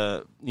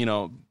to,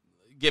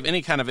 give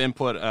any kind of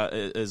input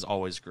is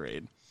always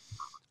great.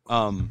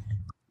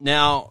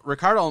 Now,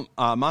 Ricardo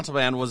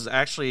Montalban was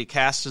actually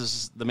cast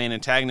as the main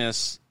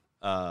antagonist,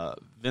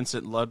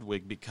 Vincent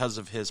Ludwig, because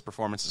of his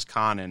performance as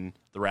Khan in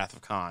The Wrath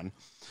of Khan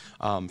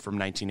from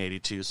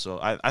 1982. So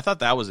I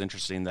thought that was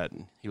interesting that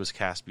he was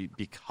cast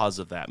because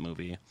of that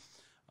movie,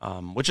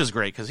 which is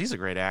great because he's a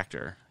great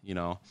actor,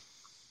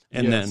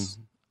 And yes.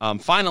 Then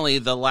finally,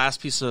 the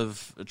last piece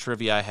of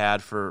trivia I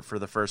had for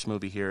the first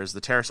movie here is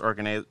the terrorist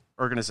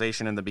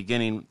organization in the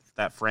beginning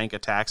that Frank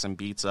attacks and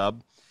beats up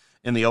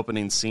in the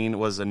opening scene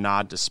was a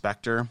nod to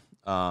Spectre,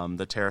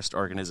 the terrorist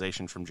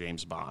organization from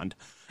James Bond.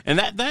 And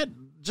that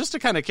just to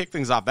kind of kick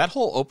things off, that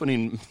whole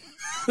opening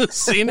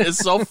scene is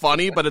so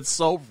funny, but it's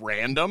so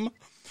random.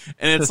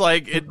 And it's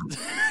like,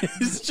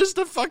 he's just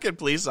a fucking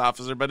police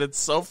officer, but it's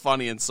so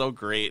funny and so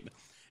great.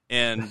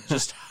 And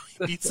just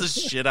beats the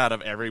shit out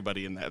of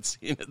everybody in that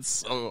scene. It's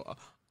so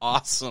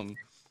awesome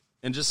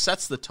and just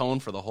sets the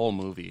tone for the whole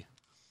movie.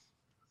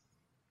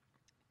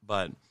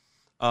 But,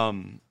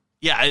 and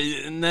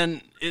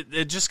then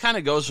it just kind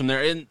of goes from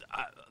there. And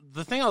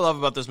the thing I love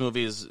about this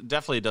movie is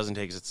definitely it doesn't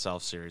take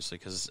itself seriously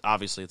because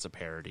obviously it's a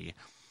parody.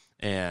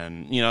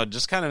 And,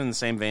 just kind of in the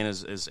same vein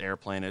as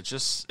Airplane, it's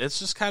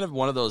just kind of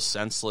one of those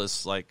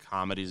senseless, like,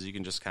 comedies you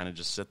can just kind of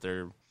just sit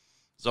there,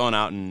 zone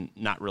out, and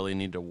not really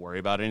need to worry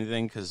about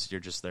anything because you're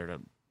just there to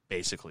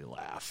basically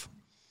laugh.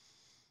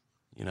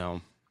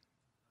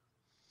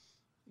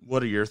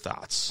 What are your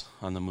thoughts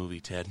on the movie,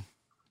 Ted?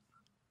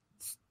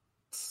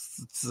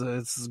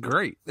 It's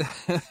great.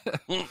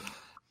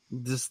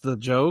 Just the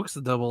jokes,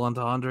 the double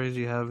entendres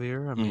you have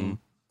here. I mean,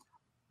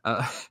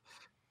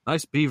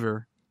 nice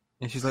beaver.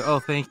 And she's like, oh,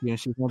 thank you. And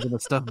she's wanting a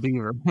stuffed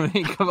beaver. I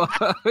mean, come on.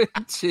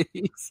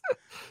 Jeez.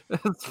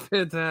 That's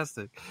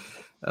fantastic.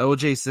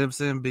 O.J.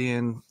 Simpson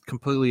being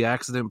completely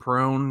accident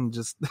prone,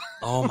 just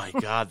Oh my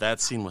god,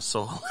 that scene was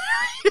so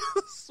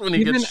hilarious when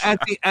he even gets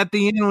at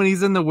the end when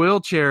he's in the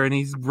wheelchair and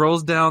he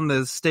rolls down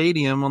the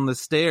stadium on the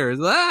stairs.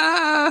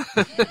 Ah!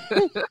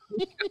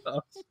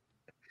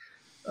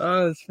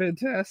 Oh, it's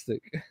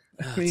fantastic.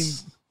 I mean,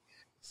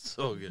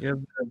 so good. you have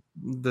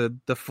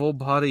the full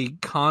body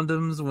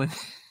condoms when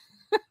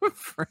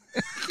Frank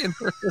and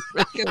her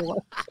making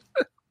love.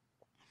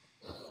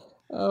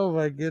 Oh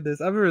my goodness!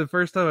 I remember the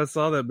first time I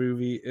saw that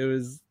movie. It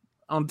was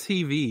on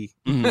TV.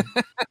 Mhm.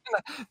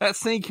 That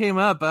scene came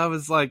up. I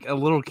was like a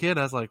little kid.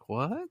 I was like,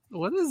 "What?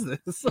 What is this?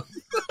 This is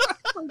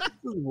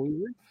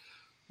weird.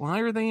 Why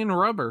are they in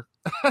rubber?"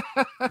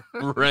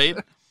 Right?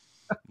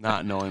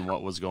 Not knowing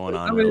what was going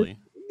on, I mean, really.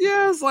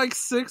 Yeah, it's like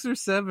 6 or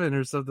 7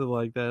 or something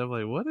like that. I'm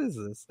like, "What is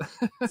this?"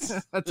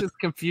 That just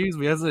confused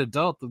me as an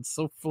adult. It's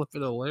so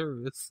flippin'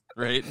 hilarious.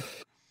 Right?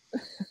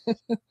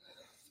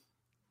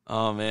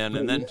 Oh man,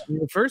 and then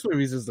The first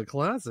movie is just a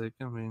classic.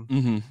 I mean,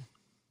 mm-hmm.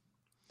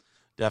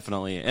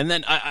 Definitely. And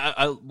then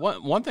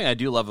one thing I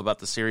do love about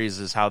the series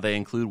is how they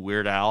include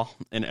Weird Al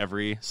in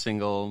every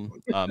single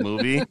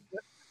movie.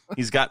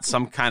 He's got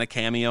some kind of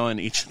cameo in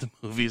each of the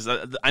movies.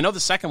 I know the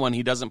second one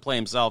he doesn't play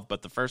himself,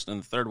 but the first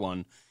and the third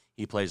one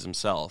he plays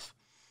himself.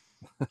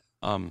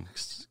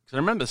 'Cause I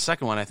remember the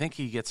second one, I think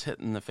he gets hit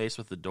in the face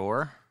with the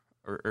door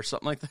or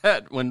something like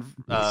that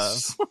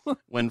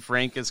when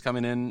Frank is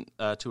coming in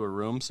to a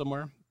room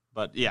somewhere.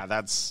 But yeah,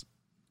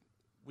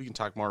 we can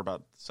talk more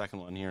about the second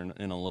one here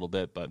in a little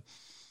bit. But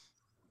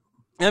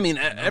I mean,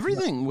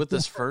 everything with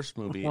this first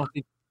movie.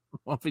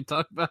 Won't we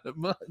talk about it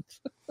much?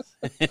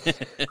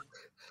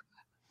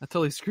 I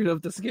totally screwed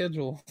up the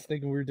schedule,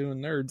 thinking we were doing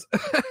nerds.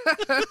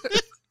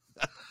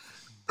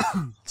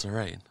 It's all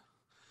right.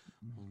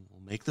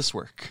 We'll make this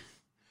work.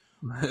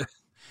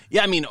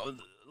 Yeah, I mean,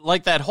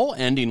 like that whole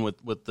ending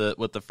with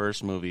the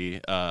first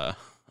movie,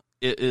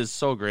 it is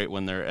so great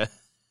when they're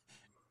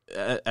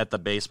at the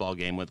baseball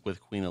game with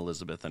Queen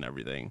Elizabeth and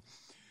everything,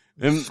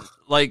 and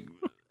like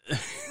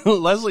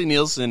Leslie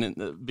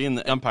Nielsen being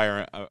the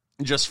umpire,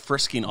 just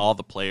frisking all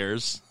the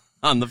players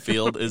on the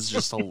field is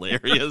just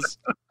hilarious.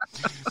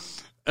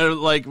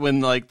 Like when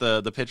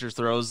the pitcher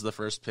throws the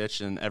first pitch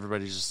and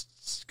everybody's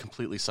just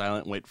completely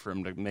silent, wait for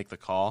him to make the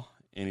call,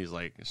 and he's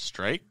like,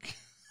 strike.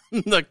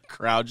 The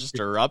crowd just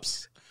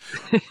erupts,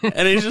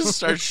 and he just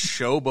starts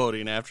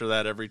showboating after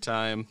that every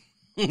time.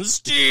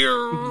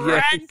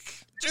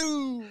 Strike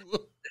two.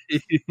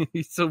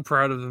 He's so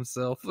proud of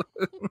himself.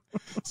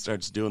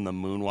 Starts doing the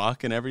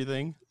moonwalk and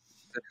everything.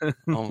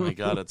 Oh my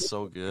god, it's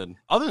so good.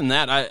 Other than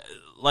that,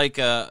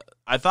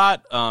 I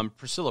thought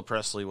Priscilla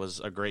Presley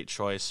was a great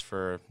choice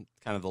for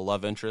kind of the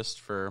love interest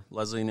for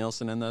Leslie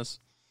Nielsen in this,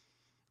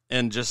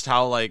 and just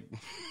how like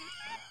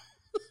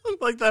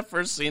that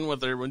first scene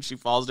with her when she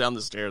falls down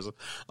the stairs.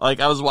 Like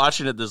I was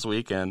watching it this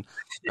weekend,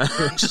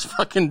 I just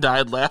fucking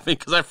died laughing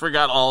because I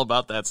forgot all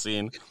about that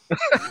scene.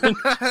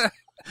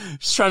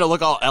 Just trying to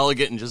look all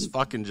elegant and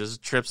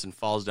just trips and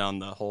falls down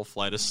the whole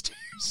flight of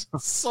stairs.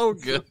 So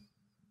good.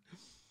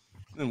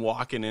 And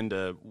walking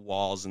into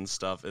walls and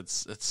stuff.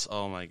 It's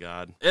oh my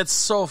god. It's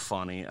so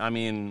funny. I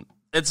mean,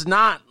 it's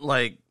not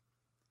like,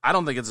 I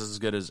don't think it's as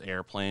good as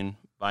Airplane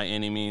by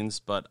any means,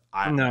 but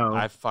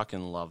I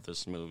fucking love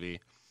this movie.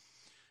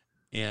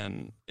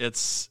 And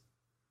it's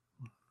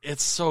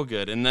so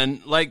good. And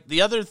then like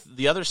the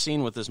other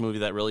scene with this movie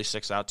that really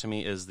sticks out to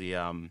me is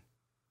the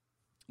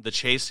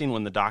chase scene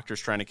when the doctor's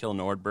trying to kill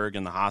Nordberg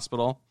in the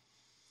hospital.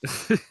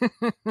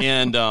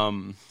 And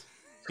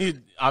he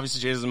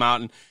obviously chases him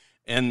out,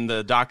 and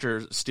the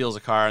doctor steals a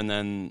car, and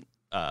then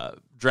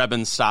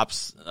Drebin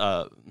stops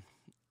a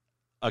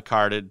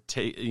car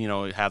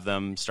to have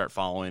them start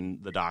following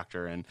the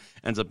doctor, and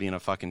ends up being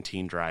a fucking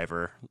teen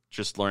driver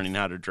just learning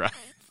how to drive.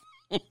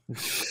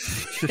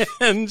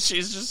 And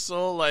she's just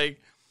so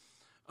like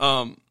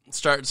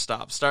start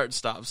stop,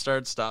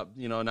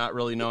 not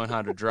really knowing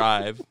how to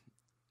drive.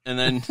 And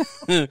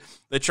then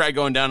they try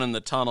going down in the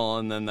tunnel,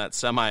 and then that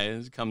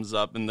semi comes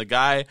up, and the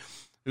guy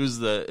who's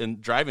the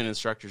driving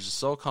instructor is just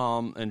so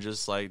calm and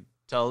just like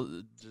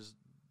just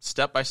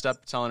step by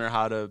step telling her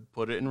how to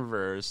put it in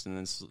reverse, and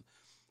then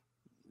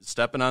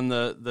stepping on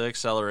the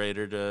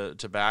accelerator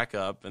to back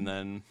up, and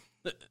then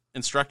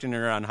instructing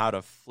her on how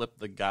to flip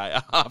the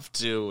guy off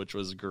too, which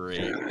was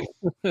great.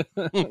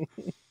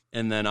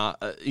 And then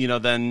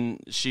then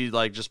she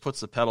like just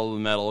puts the pedal to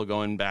the metal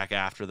going back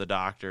after the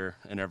doctor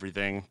and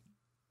everything.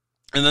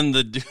 And then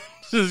the dude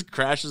just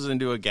crashes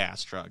into a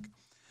gas truck,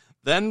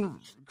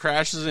 then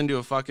crashes into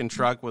a fucking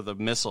truck with a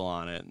missile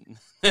on it,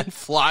 and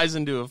flies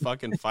into a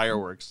fucking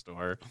fireworks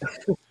store.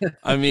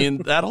 I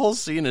mean, that whole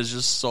scene is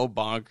just so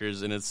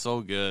bonkers, and it's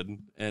so good.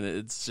 And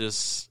it's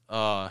just,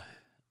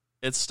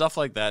 it's stuff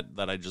like that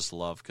I just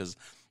love. Because,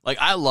 like,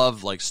 I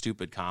love, like,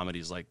 stupid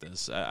comedies like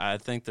this. I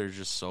think they're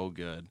just so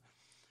good.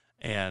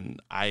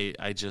 And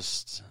I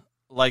just...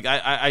 Like,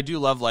 I do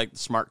love, like,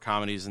 smart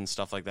comedies and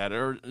stuff like that,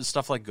 or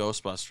stuff like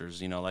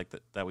Ghostbusters, like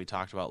that we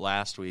talked about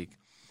last week.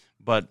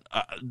 But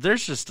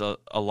there's just a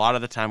lot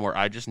of the time where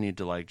I just need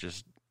to, like,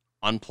 just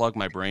unplug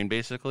my brain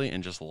basically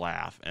and just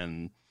laugh.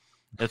 And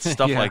it's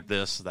stuff like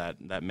this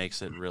that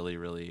makes it really,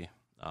 really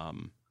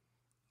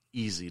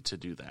easy to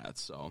do that.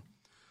 So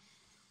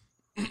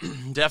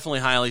definitely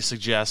highly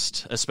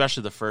suggest,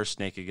 especially the first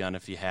Naked Gun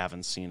if you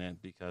haven't seen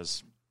it,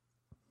 because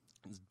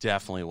it's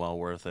definitely well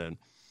worth it.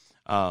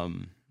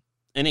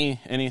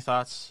 Any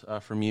thoughts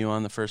from you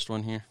on the first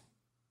one here?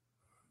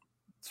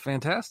 It's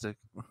fantastic.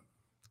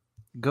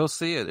 Go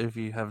see it if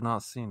you have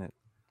not seen it.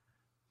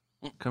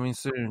 Coming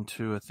soon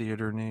to a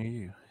theater near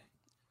you.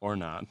 Or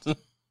not.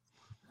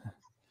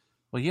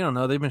 Well, you don't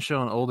know. They've been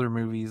showing older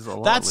movies a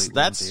lot lately.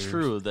 That's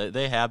true.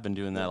 They have been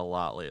doing that a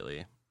lot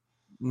lately.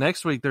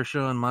 Next week, they're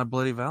showing My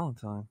Bloody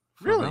Valentine.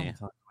 Really?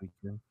 Valentine's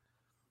weekend.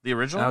 The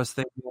original?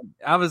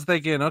 I was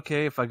thinking,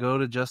 okay, if I go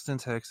to Justin,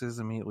 Texas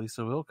and meet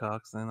Lisa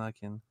Wilcox, then I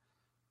can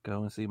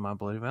go and see My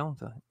Bloody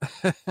Valentine.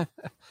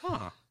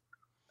 Huh.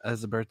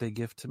 As a birthday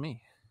gift to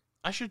me.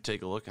 I should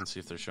take a look and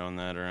see if they're showing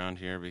that around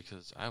here,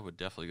 because I would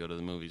definitely go to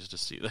the movies to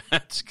see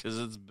that, because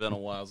it's been a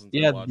while since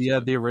I watched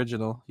it. The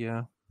original,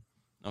 yeah.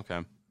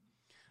 Okay.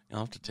 I'll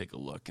have to take a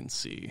look and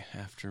see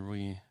after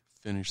we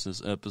finish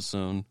this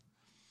episode.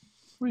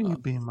 Will you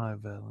be my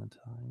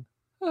Valentine?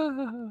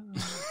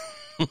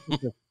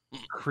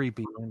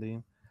 Creepy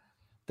ending.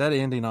 That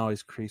ending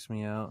always creeps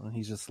me out, and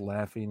he's just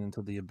laughing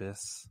into the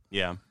abyss.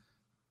 Yeah.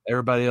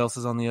 Everybody else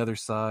is on the other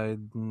side,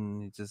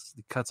 and he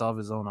cuts off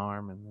his own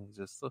arm, and he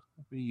just, will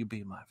you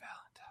be my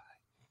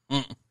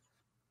Valentine?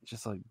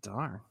 Just like,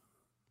 darn.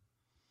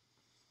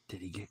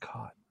 Did he get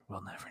caught?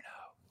 We'll never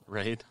know.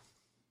 Right?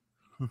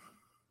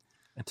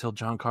 Until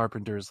John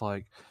Carpenter is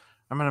like,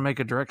 I'm going to make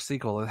a direct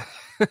sequel.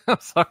 I'm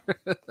sorry.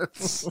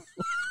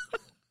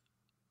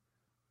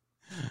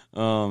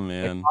 Oh,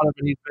 man.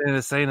 He's been in a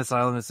insane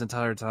asylum this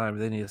entire time.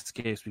 Then he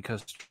escapes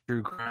because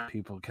true crime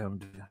people come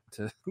to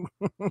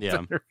yeah. to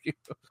interview.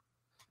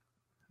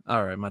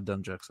 All right, my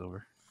dumb joke's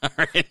over. All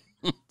right.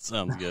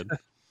 Sounds good.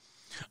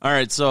 All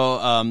right,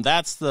 so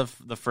that's the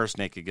first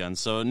Naked Gun.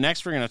 So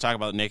next we're going to talk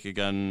about Naked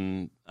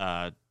Gun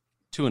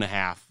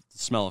 2.5,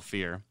 Smell of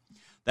Fear.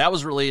 That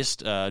was released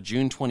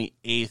June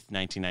 28th,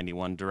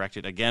 1991,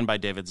 directed again by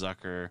David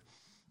Zucker.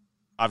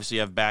 Obviously,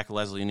 you have back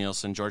Leslie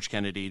Nielsen, George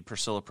Kennedy,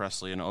 Priscilla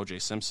Presley, and O.J.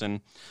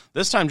 Simpson.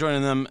 This time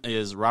joining them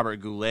is Robert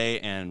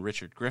Goulet and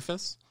Richard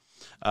Griffiths.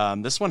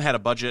 This one had a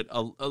budget.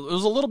 It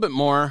was a little bit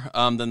more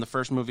than the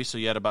first movie, so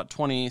you had about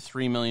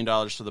 $23 million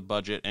for the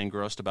budget and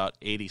grossed about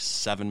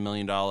 $87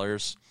 million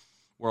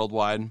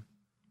worldwide.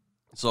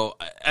 So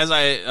as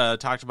I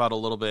talked about a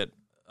little bit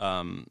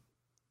when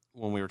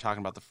we were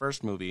talking about the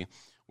first movie,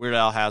 Weird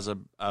Al has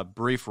a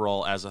brief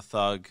role as a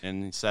thug,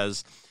 and he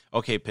says,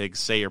 "Okay, pigs,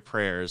 say your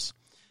prayers."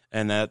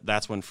 And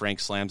that's when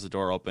Frank slams the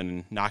door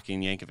open,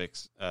 knocking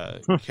Yankovic's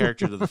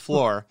character to the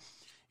floor.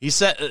 He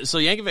said, so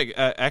Yankovic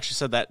actually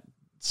said that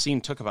scene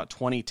took about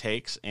 20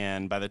 takes,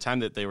 and by the time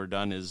that they were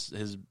done,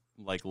 his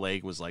like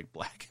leg was like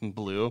black and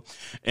blue.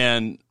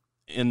 And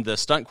the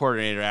stunt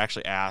coordinator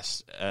actually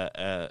asked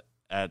at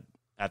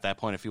that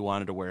point if he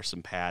wanted to wear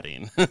some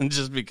padding,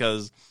 just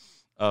because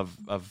of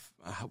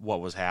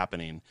what was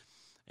happening.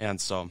 And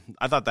so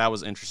I thought that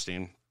was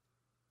interesting.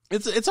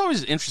 It's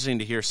always interesting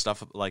to hear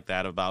stuff like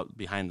that about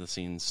behind the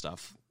scenes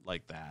stuff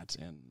like that,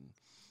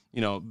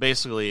 and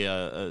basically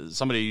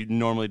somebody who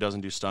normally doesn't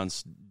do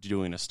stunts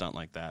doing a stunt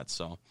like that.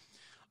 So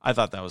I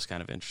thought that was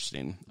kind of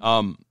interesting.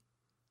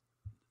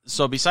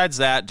 So besides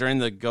that, during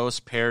the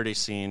ghost parody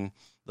scene,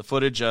 the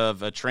footage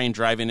of a train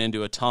driving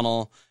into a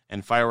tunnel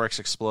and fireworks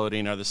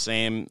exploding are the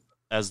same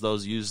as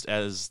those used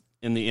as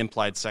in the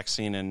implied sex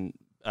scene in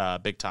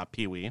Big Top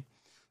Pee-wee.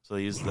 So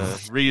they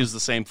reuse the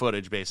same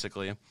footage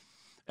basically.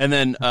 And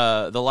then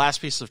the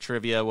last piece of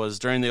trivia was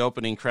during the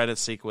opening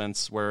credits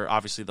sequence, where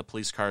obviously the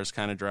police car is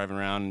kind of driving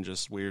around in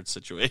just weird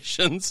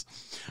situations.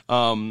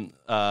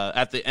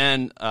 At the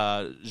end,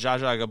 Zsa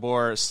Zsa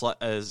Gabor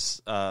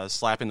is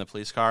slapping the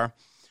police car.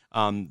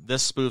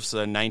 This spoofs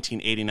a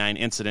 1989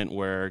 incident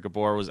where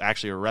Gabor was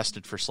actually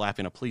arrested for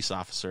slapping a police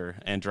officer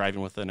and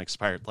driving with an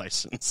expired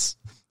license.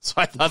 So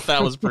I thought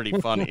that was pretty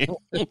funny.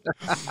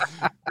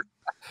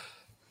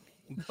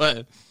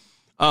 But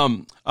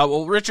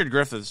Richard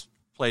Griffiths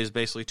plays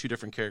basically two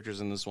different characters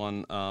in this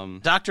one.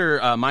 Dr.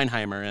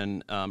 Meinheimer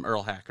and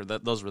Earl Hacker,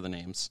 those were the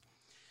names.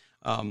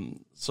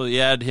 So you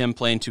had him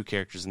playing two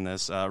characters in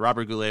this.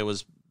 Robert Goulet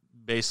was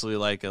basically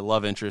like a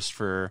love interest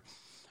for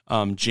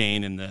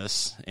Jane in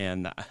this,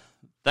 and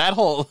that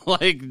whole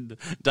like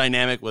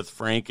dynamic with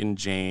Frank and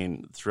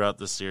Jane throughout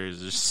the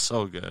series is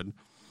so good.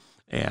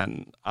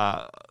 And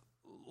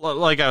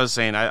like I was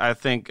saying, I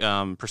think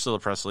Priscilla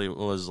Presley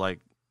was like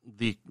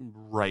the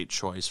right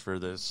choice for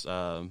this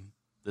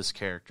this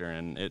character,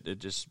 and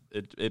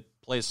it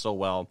plays so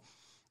well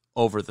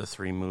over the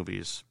three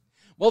movies.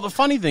 Well, the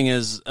funny thing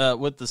is,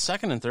 with the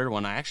second and third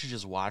one, I actually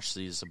just watched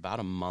these about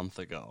a month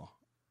ago,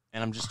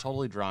 and I'm just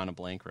totally drawing a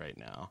blank right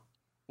now,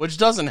 which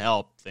doesn't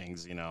help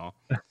things,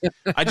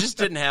 I just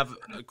didn't have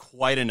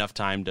quite enough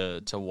time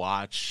to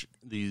watch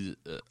these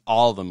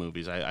all the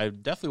movies. I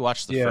definitely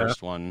watched the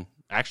first one,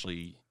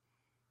 actually.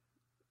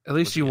 At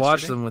least you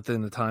watched them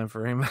within the time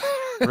frame.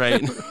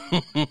 Right.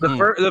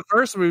 The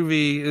first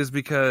movie is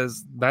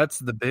because that's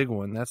the big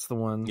one. That's the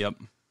one. Yep.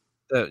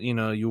 That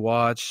you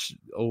watch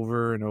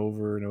over and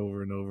over and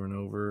over and over and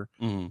over,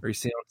 or you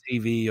see on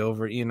TV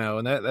over,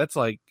 and that's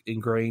like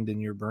ingrained in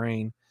your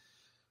brain.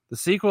 The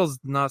sequels,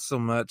 not so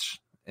much,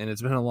 and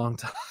it's been a long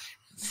time.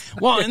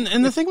 Well,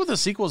 and the thing with the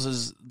sequels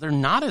is they're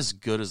not as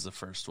good as the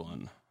first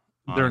one.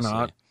 Honestly. They're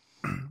not.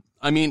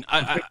 I mean,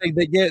 I think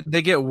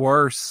they get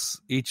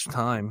worse each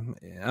time.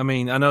 I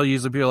mean, I know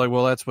usually people are like,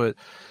 well, that's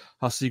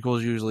how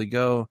sequels usually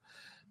go.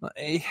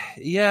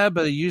 Yeah,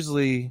 but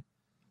usually,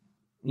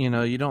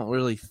 you don't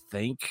really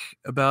think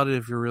about it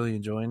if you're really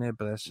enjoying it.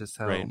 But that's just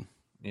how, right.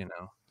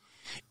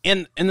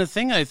 And the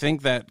thing I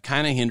think that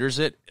kind of hinders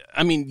it.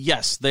 I mean,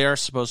 yes, they are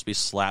supposed to be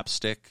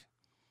slapstick,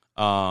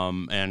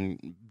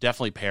 and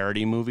definitely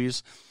parody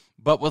movies,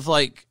 but with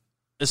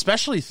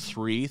especially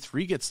three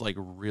gets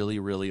really,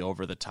 really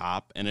over the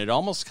top, and it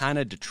almost kind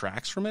of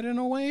detracts from it in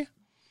a way.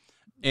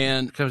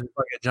 And it becomes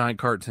like a giant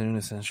cartoon,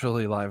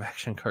 essentially live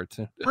action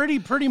cartoon.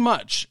 Pretty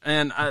much.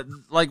 And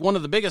one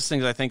of the biggest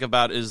things I think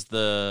about is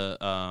the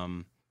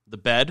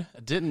bed.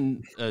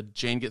 Didn't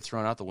Jane get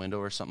thrown out the window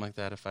or something like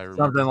that? If I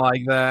remember, something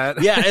like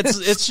that. Yeah,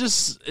 it's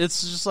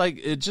just like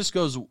it just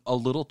goes a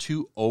little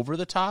too over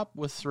the top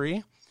with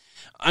 3.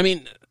 I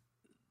mean,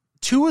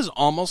 2 is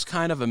almost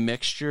kind of a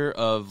mixture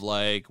of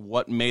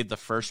what made the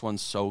first one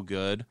so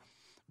good,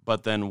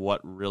 but then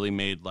what really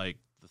made the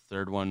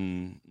third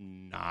one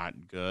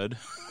not good.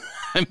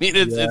 I mean,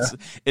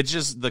 it's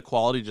just the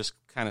quality just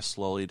kind of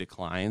slowly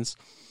declines.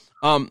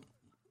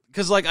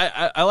 Because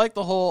I like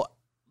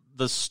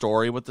the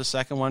story with the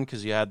second one,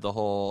 because you had the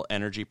whole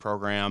energy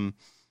program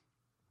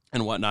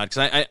and whatnot.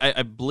 Because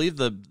I believe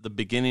the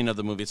beginning of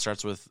the movie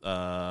starts with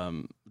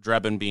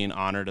Drebin being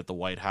honored at the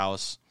White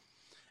House.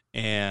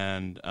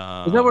 And is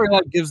that where he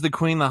gives the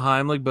Queen the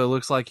Heimlich, but it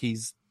looks like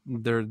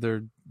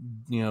they're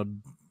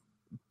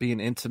being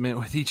intimate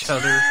with each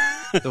other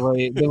the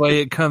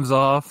way it comes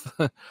off.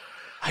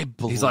 I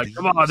believe he's like,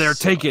 come on there,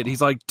 take it.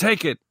 He's like,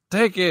 take it.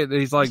 And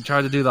he's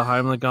trying to do the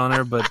Heimlich on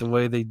her, but the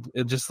way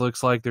it just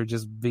looks like they're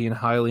just being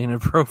highly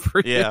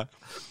inappropriate. Yeah.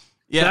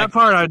 That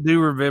part I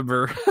do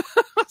remember.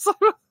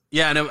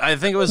 Yeah, and I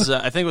think it was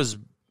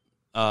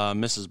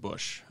Mrs.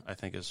 Bush. I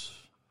think is.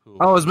 Who it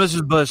was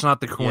Mrs. Bush,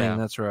 not the Queen. Yeah.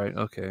 That's right.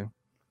 Okay.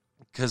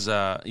 Because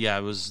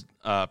it was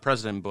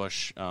President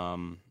Bush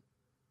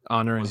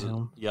honoring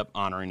him. Yep,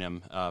 honoring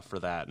him for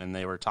that, and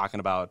they were talking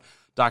about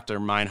Dr.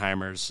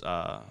 Meinheimer's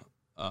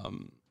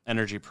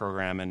energy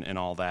program and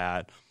all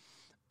that,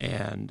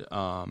 and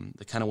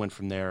they kind of went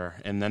from there.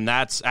 And then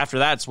that's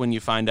when you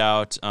find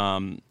out,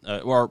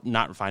 or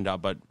not find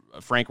out, but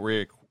Frank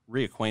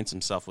reacquaints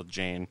himself with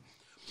Jane.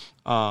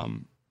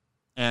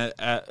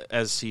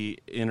 As he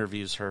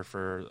interviews her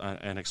for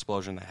an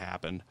explosion that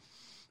happened.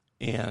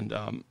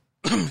 And,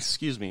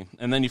 excuse me.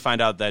 And then you find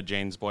out that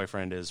Jane's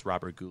boyfriend is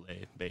Robert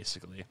Goulet,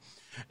 basically.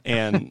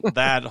 And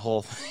that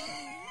whole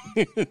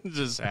thing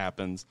just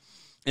happens.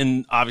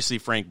 And obviously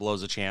Frank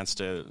blows a chance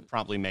to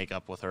promptly make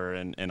up with her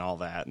and all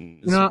that.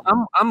 And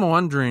I'm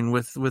wondering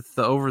with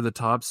the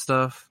over-the-top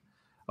stuff,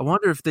 I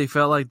wonder if they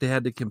felt like they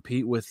had to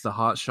compete with the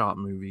Hot Shot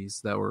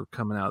movies that were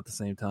coming out at the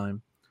same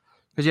time.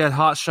 Because you had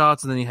Hot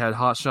Shots, and then you had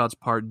Hot Shots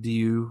Part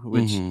Deux,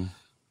 which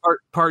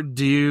Part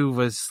Deux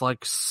was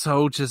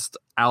so just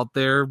out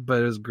there, but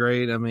it was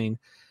great. I mean,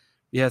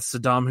 you had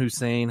Saddam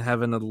Hussein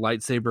having a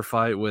lightsaber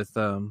fight with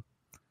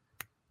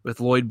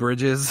Lloyd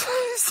Bridges,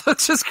 so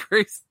just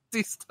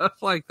crazy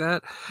stuff like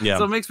that. Yeah.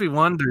 So it makes me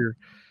wonder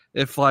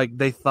if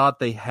they thought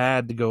they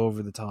had to go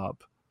over the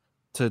top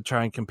to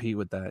try and compete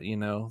with that,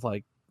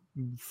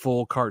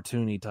 full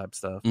cartoony type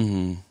stuff.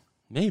 Mm-hmm.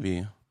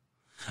 Maybe.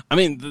 I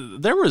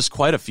mean, there was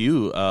quite a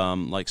few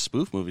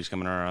spoof movies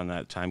coming around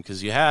that time,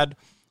 because you had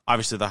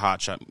obviously the Hot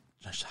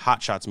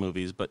Shots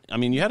movies, but I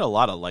mean you had a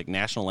lot of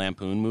National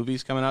Lampoon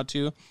movies coming out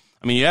too.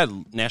 I mean you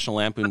had National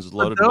Lampoon's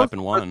Loaded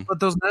Weapon 1. But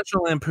those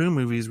National Lampoon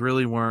movies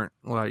really weren't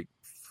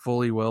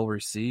fully well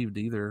received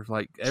either.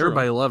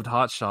 Everybody loved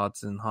Hot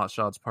Shots and Hot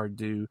Shots Part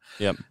Deux.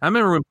 Yep. I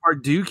remember when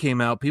Part Deux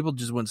came out, people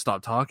just wouldn't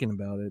stop talking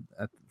about it.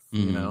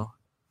 You know,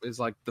 it was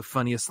the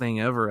funniest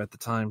thing ever at the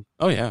time.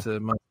 Oh yeah.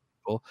 To most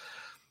people.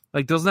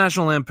 Those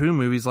National Lampoon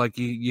movies,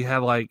 you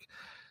had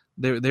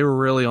they were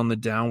really on the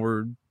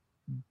downward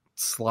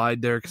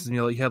slide there, because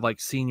you had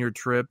Senior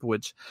Trip,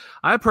 which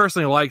I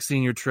personally like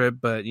Senior Trip,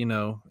 but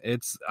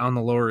it's on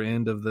the lower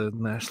end of the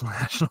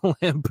National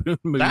Lampoon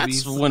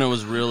movies. That's when it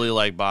was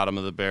really bottom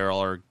of the barrel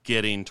or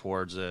getting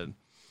towards it.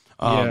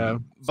 Yeah,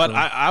 but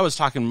I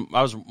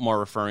was more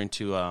referring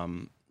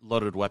to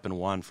Loaded Weapon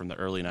 1 from the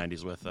early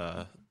 90s with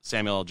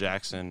Samuel L.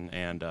 Jackson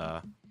and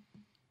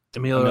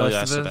Emilio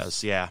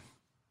Estevez. Yeah.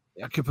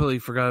 I completely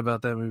forgot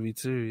about that movie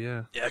too.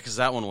 Yeah, because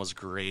that one was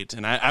great,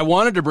 and I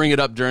wanted to bring it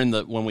up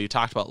when we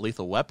talked about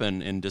Lethal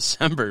Weapon in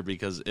December,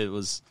 because it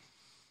was.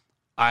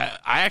 I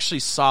actually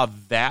saw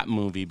that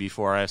movie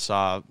before I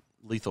saw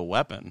Lethal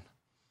Weapon,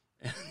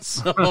 and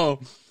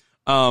so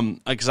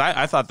because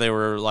I thought they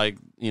were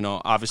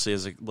obviously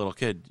as a little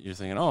kid you're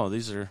thinking, oh,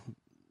 these are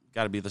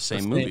got to be the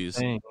same movies,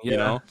 thing. you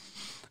know.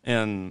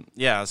 And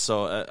yeah,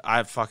 so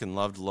I fucking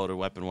loved Loaded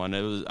Weapon 1.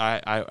 It was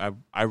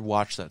I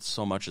watched that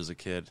so much as a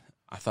kid.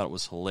 I thought it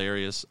was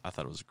hilarious. I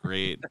thought it was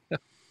great.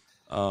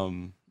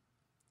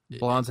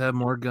 Blondes Have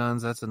More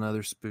Guns. That's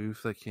another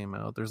spoof that came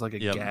out. There's like a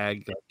Yep.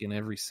 gag like, in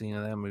every scene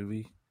of that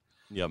movie.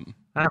 Yep.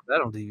 I have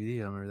that on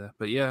DVD. I remember that.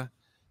 But yeah,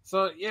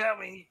 so yeah, I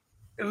mean,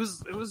 it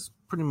was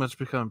pretty much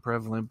becoming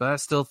prevalent. But I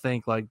still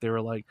think like they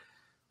were like,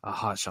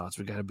 Hot Shots.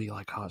 We got to be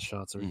like Hot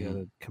Shots, or we got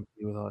to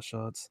compete with Hot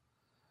Shots.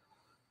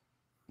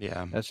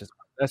 Yeah. That's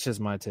just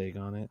my take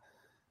on it.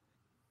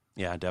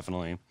 Yeah,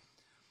 definitely.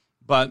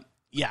 But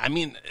yeah, I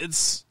mean,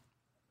 it's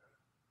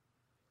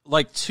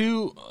like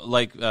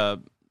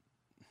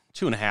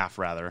 2.5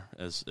 rather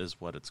is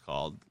what it's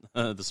called.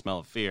 The Smell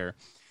of Fear.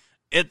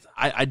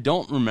 I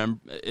don't remember.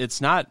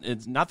 It's not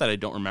that I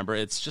don't remember.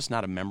 It's just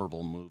not a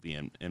memorable movie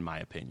in my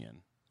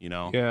opinion. You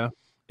know. Yeah.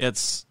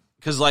 It's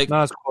because like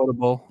Not as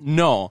quotable.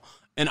 No,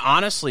 and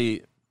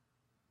honestly,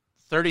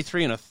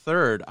 33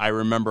 1/3 I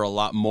remember a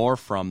lot more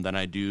from than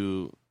I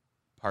do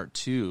Part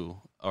 2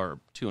 or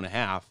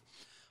 2.5.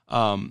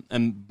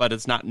 But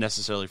it's not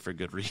necessarily for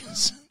good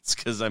reasons.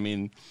 Because I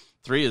mean,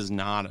 3 is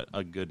not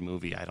a good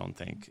movie, I don't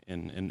think,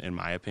 in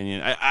my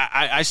opinion.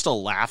 I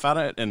still laugh at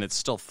it, and it's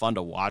still fun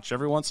to watch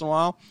every once in a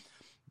while.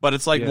 But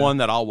it's like one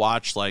that I'll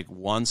watch like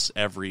once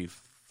every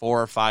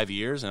 4 or 5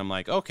 years, and I'm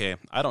like, okay,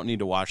 I don't need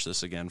to watch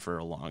this again for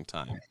a long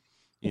time,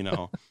 you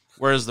know.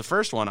 Whereas the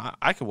first one,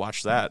 I could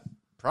watch that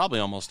probably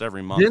almost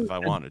every month if I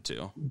wanted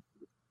to.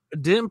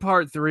 Didn't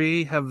Part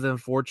 3 have the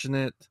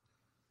unfortunate,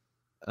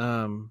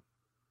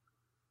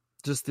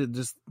 just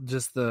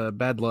the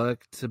bad luck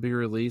to be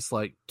released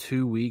like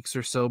 2 weeks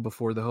or so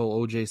before the whole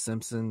O.J.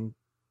 Simpson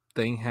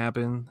thing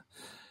happened?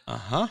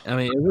 I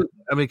mean,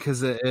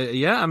 because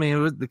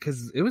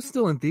it was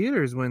still in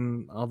theaters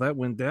when all that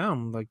went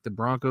down, like the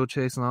Bronco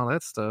chase and all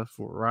that stuff,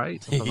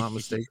 right? If I'm not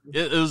mistaken.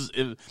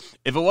 If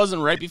it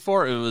wasn't right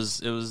before, it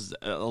was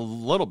a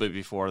little bit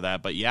before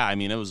that, but yeah, I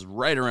mean, it was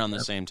right around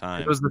the same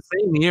time. It was the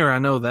same year. I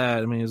know that.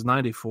 I mean, it was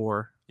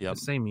 94. Yep. The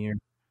same year.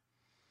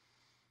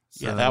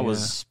 So, yeah, that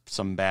was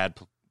some bad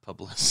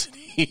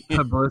publicity.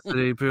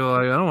 Publicity. People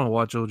are like, I don't want to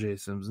watch O.J.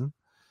 Simpson.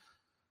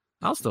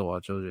 I'll still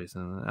watch O.J.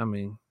 Simpson. I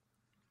mean,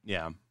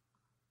 yeah.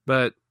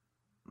 But,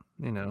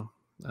 you know,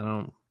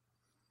 I'm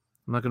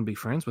not going to be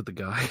friends with the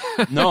guy.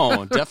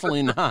 No,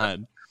 definitely not.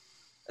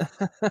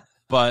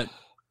 But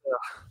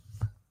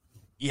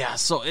yeah,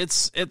 so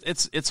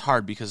it's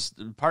hard because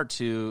Part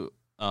 2,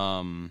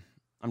 I'm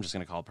just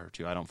going to call it Part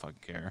 2. I don't fucking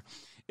care.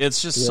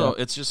 It's just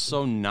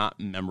so not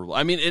memorable.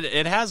 I mean,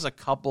 it has a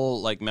couple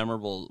like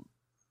memorable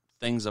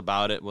things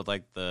about it with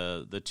like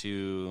the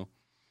two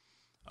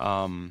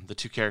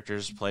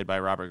characters played by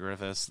Robert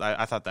Griffiths.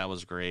 I thought that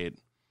was great.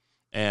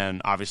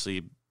 And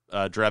obviously,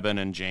 Drebin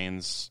and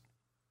Jane's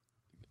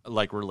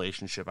like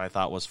relationship I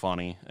thought was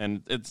funny,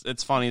 and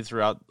it's funny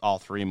throughout all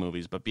 3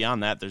 movies. But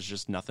beyond that, there's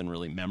just nothing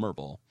really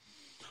memorable,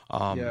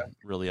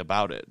 really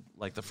about it,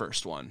 like the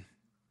first one.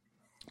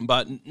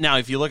 But now,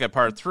 if you look at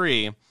Part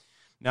 3,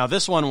 now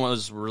this one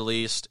was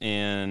released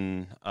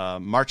in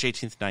March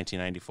 18th,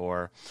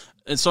 1994,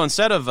 and so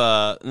instead of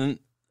I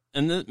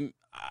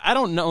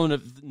don't know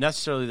if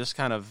necessarily this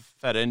kind of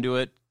fed into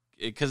it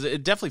because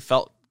it definitely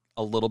felt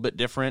a little bit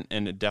different,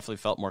 and it definitely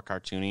felt more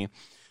cartoony.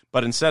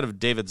 But instead of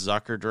David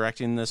Zucker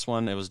directing this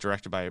one, it was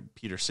directed by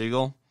Peter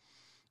Siegel.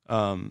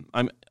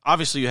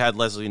 Obviously, you had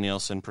Leslie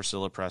Nielsen,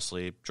 Priscilla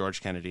Presley,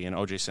 George Kennedy, and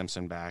O.J.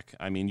 Simpson back.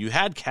 I mean, you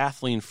had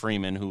Kathleen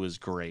Freeman, who was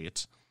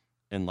great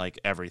in like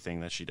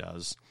everything that she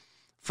does.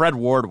 Fred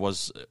Ward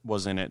was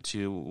in it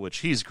too, which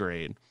he's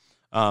great.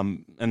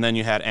 And then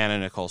you had Anna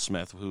Nicole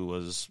Smith, who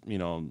was, you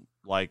know,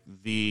 like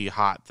the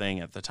hot thing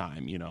at the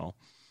time, you know,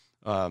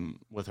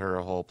 with her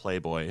whole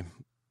Playboy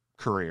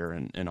career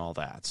and all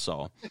that.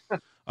 So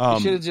you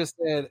should have just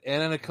said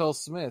Anna Nicole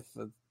Smith.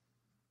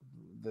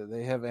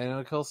 They have Anna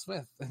Nicole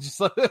Smith.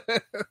 Just like,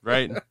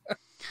 right.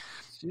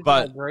 She's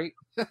but great.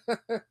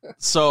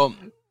 So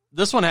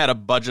this one had a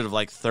budget of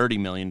like $30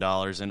 million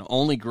and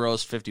only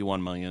grossed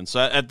 $51 million. So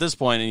at this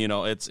point, you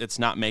know, it's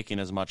not making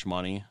as much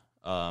money,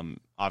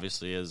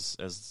 obviously,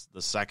 as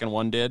the second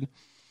one did,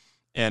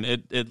 and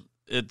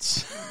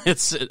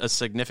it's a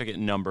significant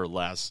number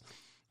less,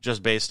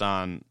 just based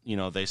on, you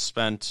know, they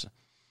spent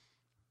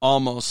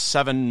almost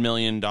 $7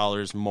 million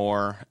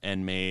more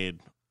and made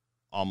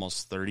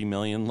almost $30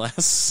 million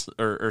less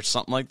or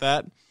something like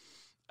that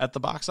at the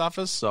box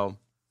office. So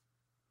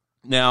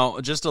now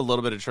just a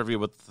little bit of trivia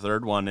with the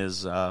third one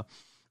is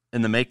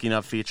in the making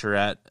of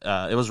featurette,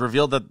 it was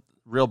revealed that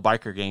real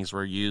biker gangs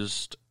were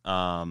used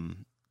to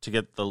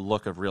get the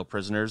look of real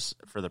prisoners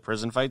for the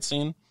prison fight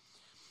scene.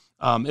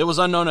 It was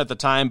unknown at the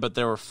time, but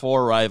there were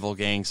 4 rival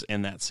gangs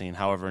in that scene.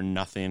 However,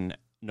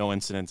 no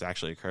incidents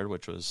actually occurred,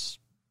 which was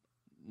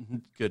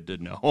good to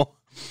know.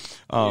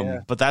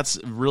 But that's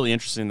really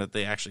interesting that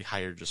they actually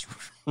hired just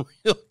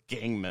real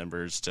gang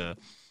members to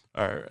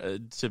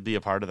be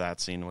a part of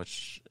that scene,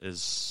 which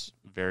is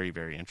very,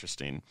 very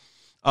interesting.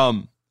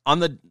 On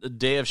the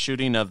day of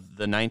shooting of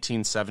the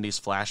 1970s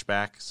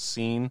flashback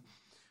scene,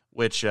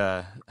 which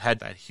had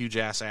that huge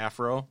ass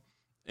afro,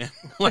 and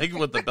like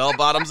with the bell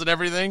bottoms and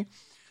everything.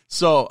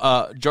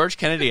 So George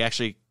Kennedy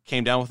actually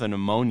came down with a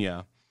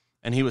pneumonia,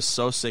 and he was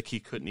so sick he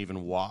couldn't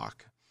even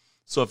walk.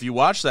 So if you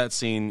watch that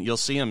scene, you'll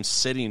see him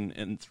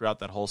sitting throughout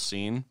that whole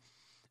scene.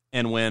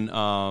 And when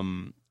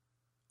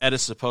Ed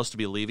is supposed to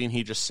be leaving,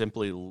 he just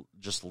simply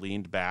just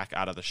leaned back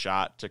out of the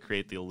shot to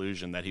create the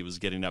illusion that he was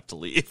getting up to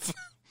leave.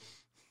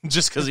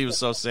 Just because he was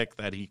so sick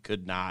that he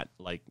could not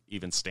like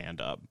even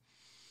stand up.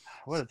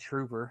 What a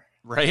trooper.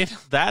 Right?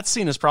 That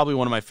scene is probably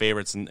one of my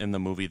favorites in the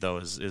movie, though,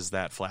 is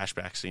that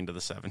flashback scene to the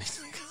 70s.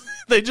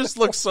 They just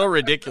look so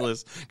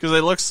ridiculous because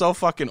they look so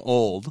fucking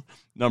old,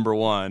 number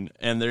one,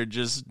 and they're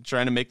just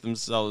trying to make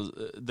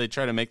they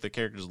try to make the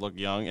characters look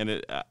young,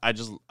 and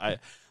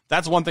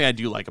that's one thing I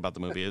do like about the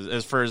movie.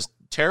 As for as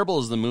terrible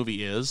as the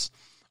movie is,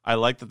 I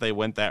like that they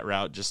went that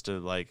route just to,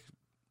 like,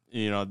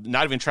 you know,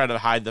 not even try to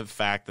hide the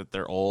fact that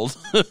they're old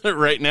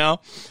right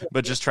now,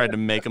 but just tried to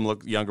make them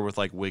look younger with,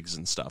 like, wigs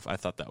and stuff. I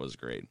thought that was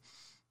great.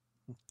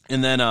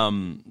 And then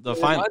it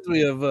reminds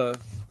me of the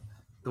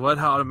Wet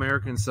Hot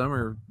American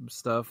Summer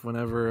stuff.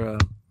 Whenever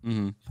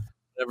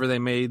they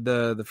made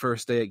the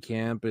first day at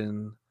camp,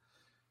 and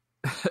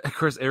of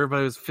course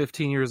everybody was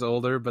 15 years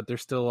older, but they're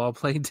still all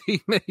playing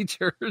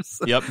teenagers.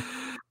 Yep,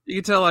 you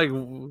can tell like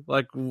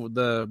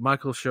the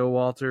Michael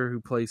Showalter who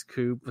plays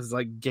Coop has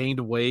like gained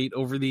weight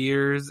over the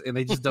years, and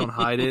they just don't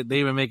hide it.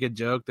 They even make a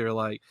joke. They're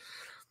like,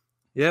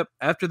 "Yep,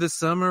 after this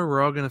summer,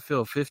 we're all gonna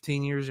feel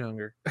 15 years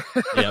younger."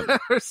 Yep.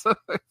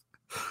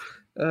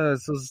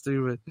 It's so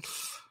stupid,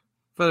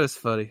 but it's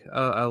funny.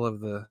 I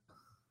love Wet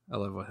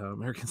Hot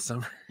American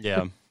Summer.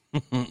 Yeah.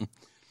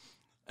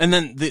 And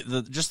then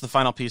the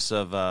final piece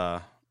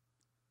of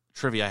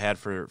trivia I had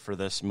for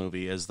this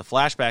movie is the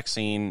flashback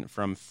scene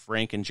from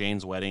Frank and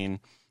Jane's wedding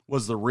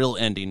was the real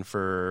ending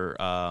for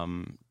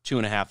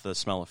 2.5, The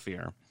Smell of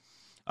Fear.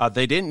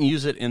 They didn't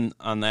use it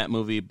on that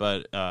movie,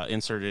 but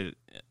inserted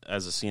it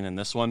as a scene in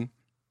this one.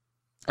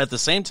 At the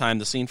same time,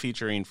 the scene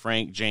featuring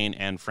Frank, Jane,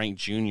 and Frank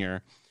Jr.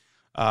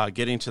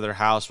 Getting to their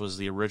house was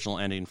the original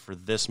ending for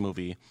this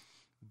movie,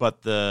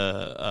 but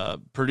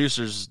the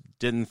producers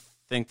didn't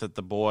think that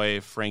the boy,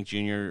 Frank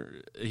Jr.,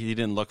 he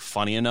didn't look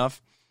funny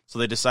enough, so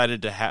they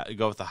decided to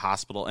go with the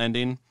hospital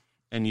ending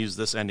and use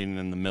this ending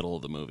in the middle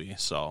of the movie.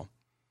 So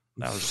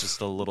that was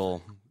just a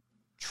little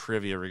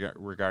trivia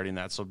regarding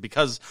that. So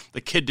because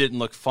the kid didn't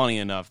look funny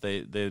enough,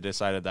 they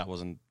decided that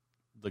wasn't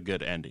the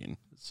good ending.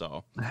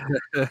 So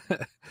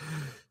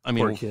I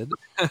mean, poor kid.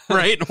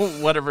 Right?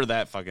 Whatever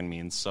that fucking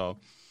means. So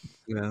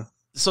yeah.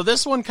 So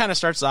this one kind of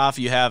starts off,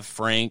 you have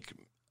Frank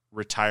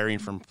retiring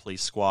from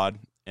Police Squad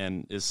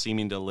and is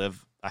seeming to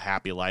live a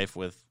happy life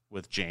with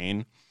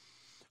Jane.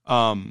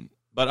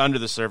 But under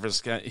the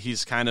surface,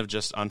 he's kind of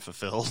just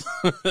unfulfilled,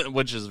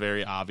 which is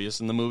very obvious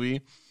in the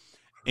movie.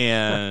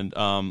 And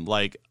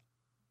like,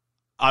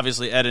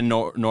 obviously, Ed and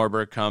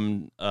Norbert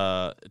come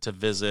to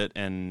visit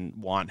and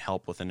want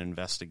help with an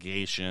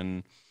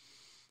investigation.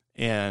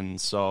 And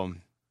so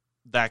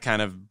that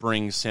kind of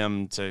brings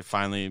him to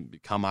finally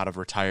come out of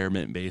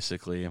retirement,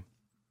 basically.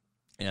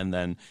 And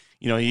then,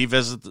 you know, he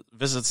visits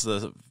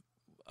the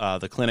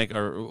clinic,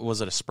 or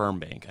was it a sperm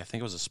bank? I think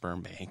it was a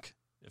sperm bank,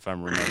 if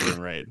I'm remembering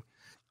right.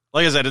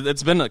 Like I said,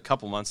 it's been a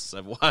couple months since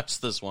I've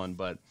watched this one,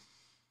 but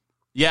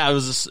yeah, it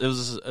was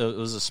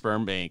a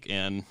sperm bank,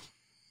 and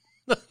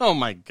oh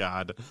my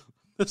god,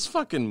 this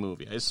fucking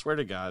movie! I swear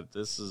to God,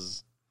 it's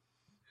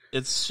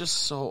just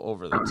so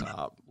over the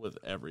top with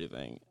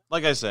everything.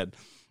 Like I said,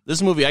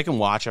 this movie I can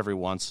watch every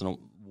once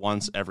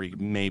every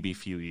maybe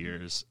few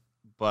years,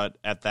 but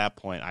at that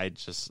point,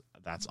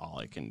 that's all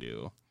I can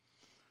do,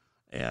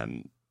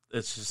 and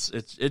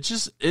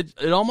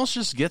it almost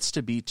just gets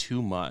to be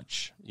too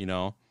much, you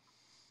know.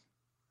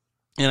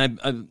 And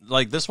I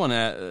like this one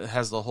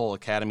has the whole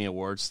Academy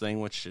Awards thing,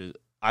 which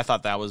I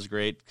thought that was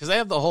great because they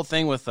have the whole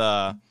thing with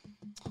the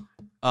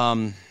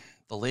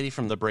lady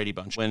from the Brady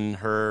Bunch. When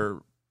her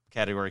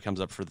category comes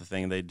up for the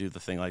thing, they do the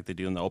thing like they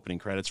do in the opening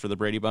credits for the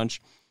Brady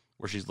Bunch,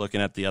 where she's looking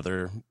at the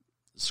other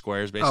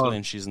squares basically,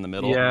 and she's in the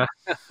middle. Yeah.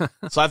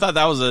 So I thought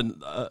that was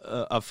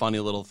a funny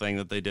little thing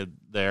that they did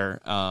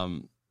there.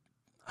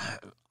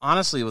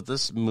 Honestly, with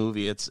this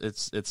movie,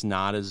 it's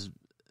not as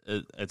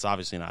it's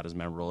obviously not as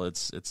memorable.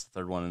 It's the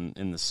third one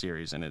in the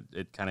series, and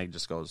it kind of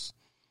just goes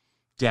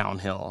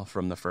downhill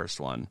from the first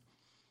one.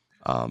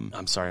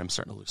 I'm sorry, I'm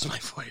starting to lose my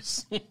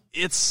voice.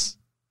 It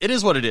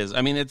is what it is.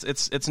 I mean,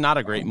 it's not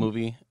a great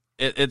movie.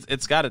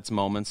 It's got its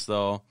moments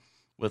though,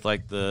 with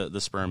like the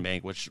sperm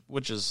bank,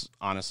 which is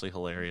honestly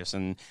hilarious,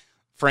 and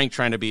Frank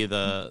trying to be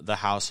the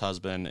house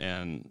husband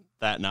and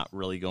that not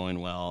really going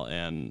well,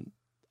 and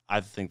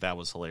I think that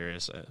was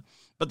hilarious.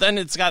 But then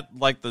it's got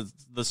like the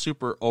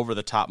super over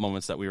the top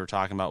moments that we were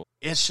talking about.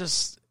 It's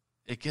just,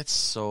 it gets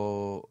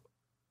so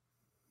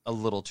a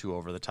little too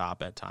over the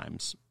top at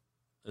times,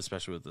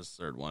 especially with this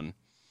third one.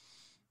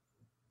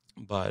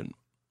 But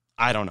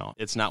I don't know.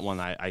 It's not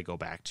one I go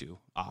back to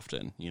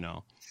often, you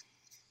know.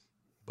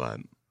 But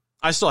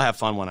I still have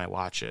fun when I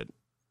watch it.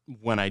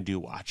 When I do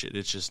watch it,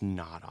 it's just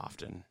not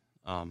often.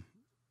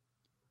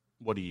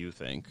 What do you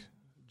think,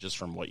 just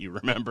from what you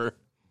remember?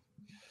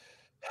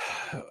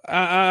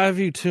 I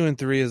view 2 and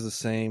 3 as the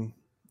same,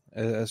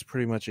 as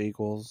pretty much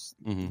equals,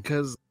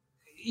 because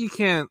you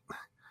can't.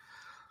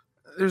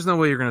 There's no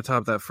way you're going to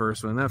top that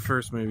first one. That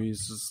first movie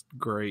is just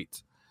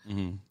great.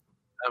 Mm-hmm.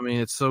 I mean,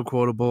 it's so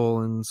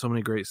quotable and so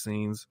many great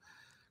scenes.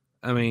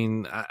 I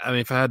mean,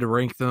 if I had to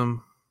rank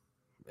them,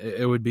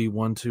 it would be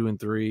 1, 2, and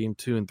 3, and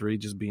 2 and 3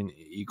 just being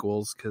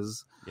equals,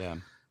 because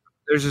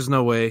there's just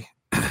no way.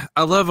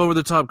 I love over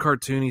the top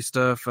cartoony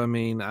stuff. I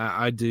mean,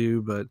 I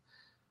do, but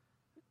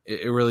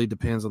it really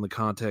depends on the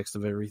context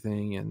of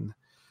everything. And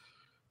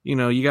you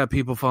know, you got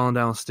people falling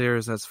down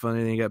stairs. That's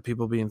funny. And you got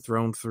people being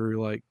thrown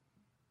through like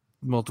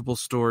multiple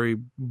story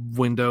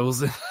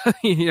windows.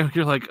 You know,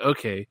 you're like,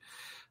 okay,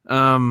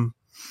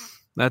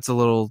 that's a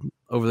little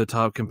over the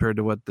top compared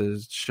to what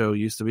the show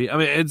used to be. I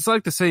mean, it's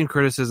like the same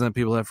criticism that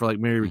people have for like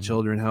Married with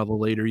Children, how the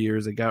later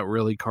years it got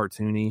really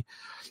cartoony,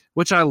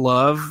 which I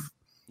love.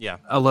 Yeah,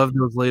 I love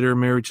those later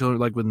Married Children,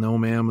 like with No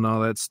Ma'am and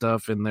all that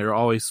stuff, and they're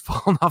always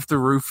falling off the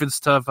roof and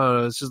stuff.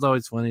 It's just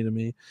always funny to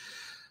me.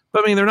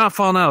 But I mean, they're not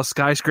falling out of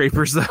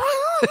skyscrapers, though.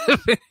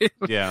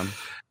 Yeah,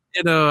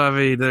 you know, I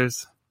mean,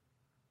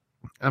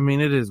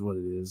 it is what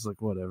it is.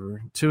 Like,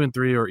 whatever. 2 and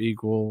 3 are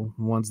equal.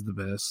 1's the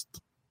best.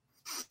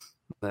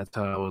 That's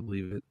how I would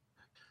leave it.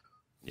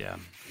 Yeah,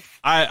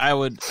 I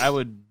would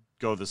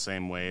go the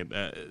same way.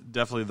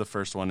 Definitely, the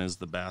first one is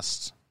the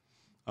best.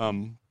 2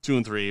 and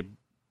 3.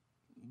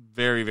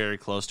 Very, very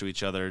close to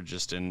each other,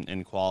 just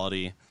in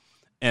quality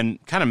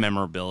and kind of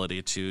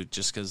memorability too.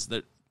 Just because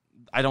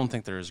I don't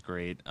think they're as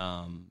great,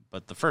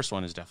 but the first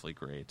one is definitely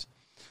great.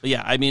 But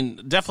yeah, I mean,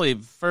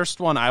 definitely first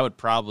one. I would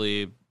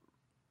probably,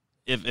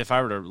 if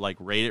I were to like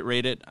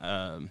rate it,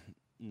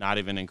 not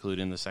even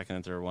including the second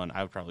and third one,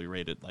 I would probably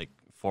rate it like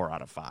 4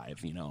 out of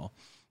 5. You know,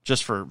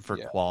 just for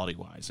quality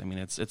wise. I mean,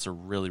 it's a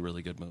really,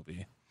 really good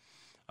movie.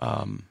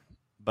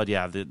 But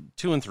yeah, the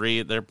 2 and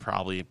 3, they're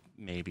probably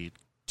maybe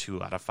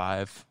 2 out of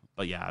 5.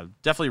 But yeah,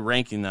 definitely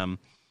ranking them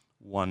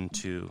 1,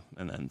 2,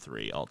 and then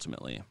 3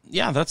 ultimately.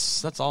 Yeah,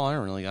 that's all I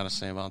really got to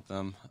say about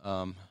them.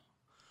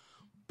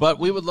 But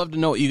we would love to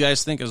know what you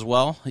guys think as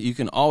well. You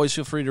can always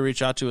feel free to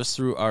reach out to us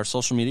through our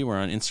social media. We're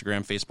on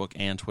Instagram, Facebook,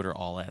 and Twitter,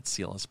 all at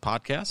CLS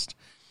Podcast.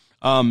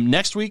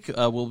 Next week,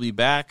 we'll be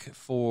back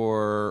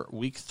for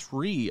week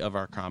 3 of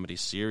our comedy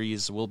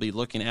series. We'll be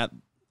looking at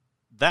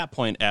that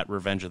point at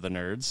Revenge of the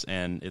Nerds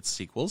and its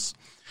sequels.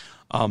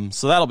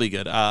 So that'll be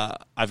good.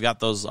 I've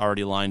got those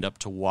already lined up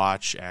to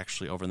watch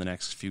actually over the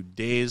next few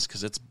days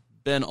because it's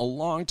been a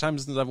long time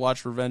since I've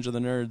watched Revenge of the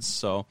Nerds.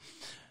 So,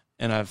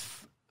 and I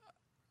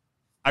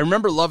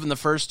remember loving the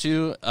first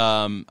 2.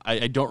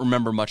 I don't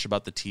remember much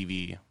about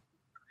the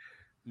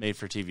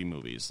made-for-TV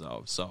movies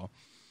though. So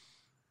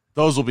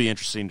those will be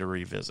interesting to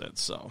revisit.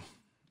 So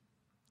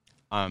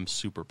I'm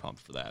super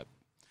pumped for that.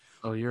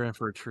 Oh, you're in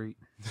for a treat.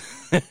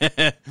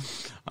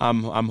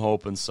 I'm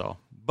hoping so.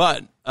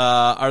 But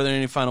are there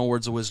any final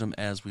words of wisdom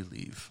as we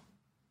leave?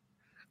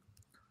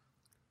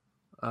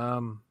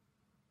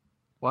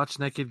 Watch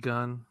Naked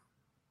Gun,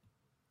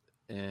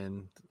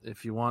 and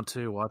if you want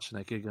to, watch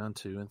Naked Gun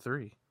 2 and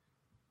 3.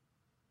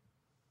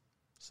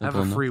 Simple Have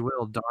a enough. free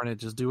will, darn it.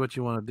 Just do what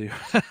you want to do.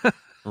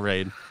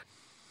 Right.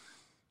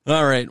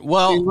 All right.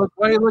 Well,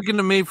 why are you looking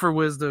to me for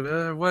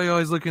wisdom? Why are you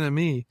always looking at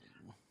me?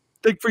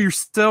 Think for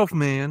yourself,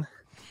 man.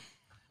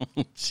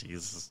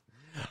 Jesus.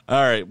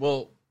 All right.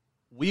 Well,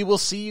 we will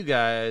see you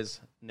guys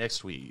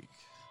next week.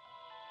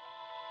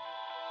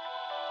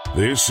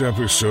 This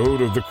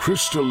episode of the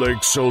Crystal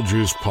Lake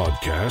Soldiers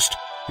podcast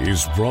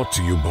is brought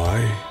to you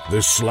by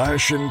the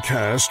Slash and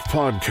Cast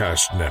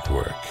Podcast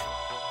Network.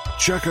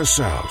 Check us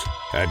out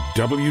at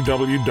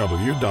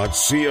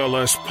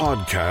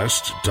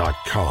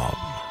www.clspodcast.com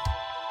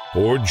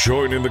or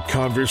join in the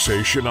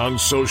conversation on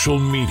social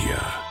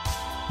media.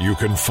 You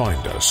can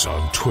find us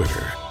on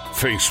Twitter,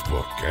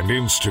 Facebook, and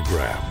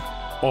Instagram,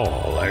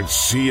 all at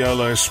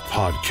CLS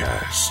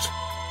Podcast.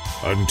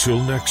 Until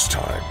next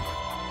time,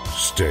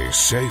 stay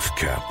safe,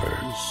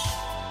 campers.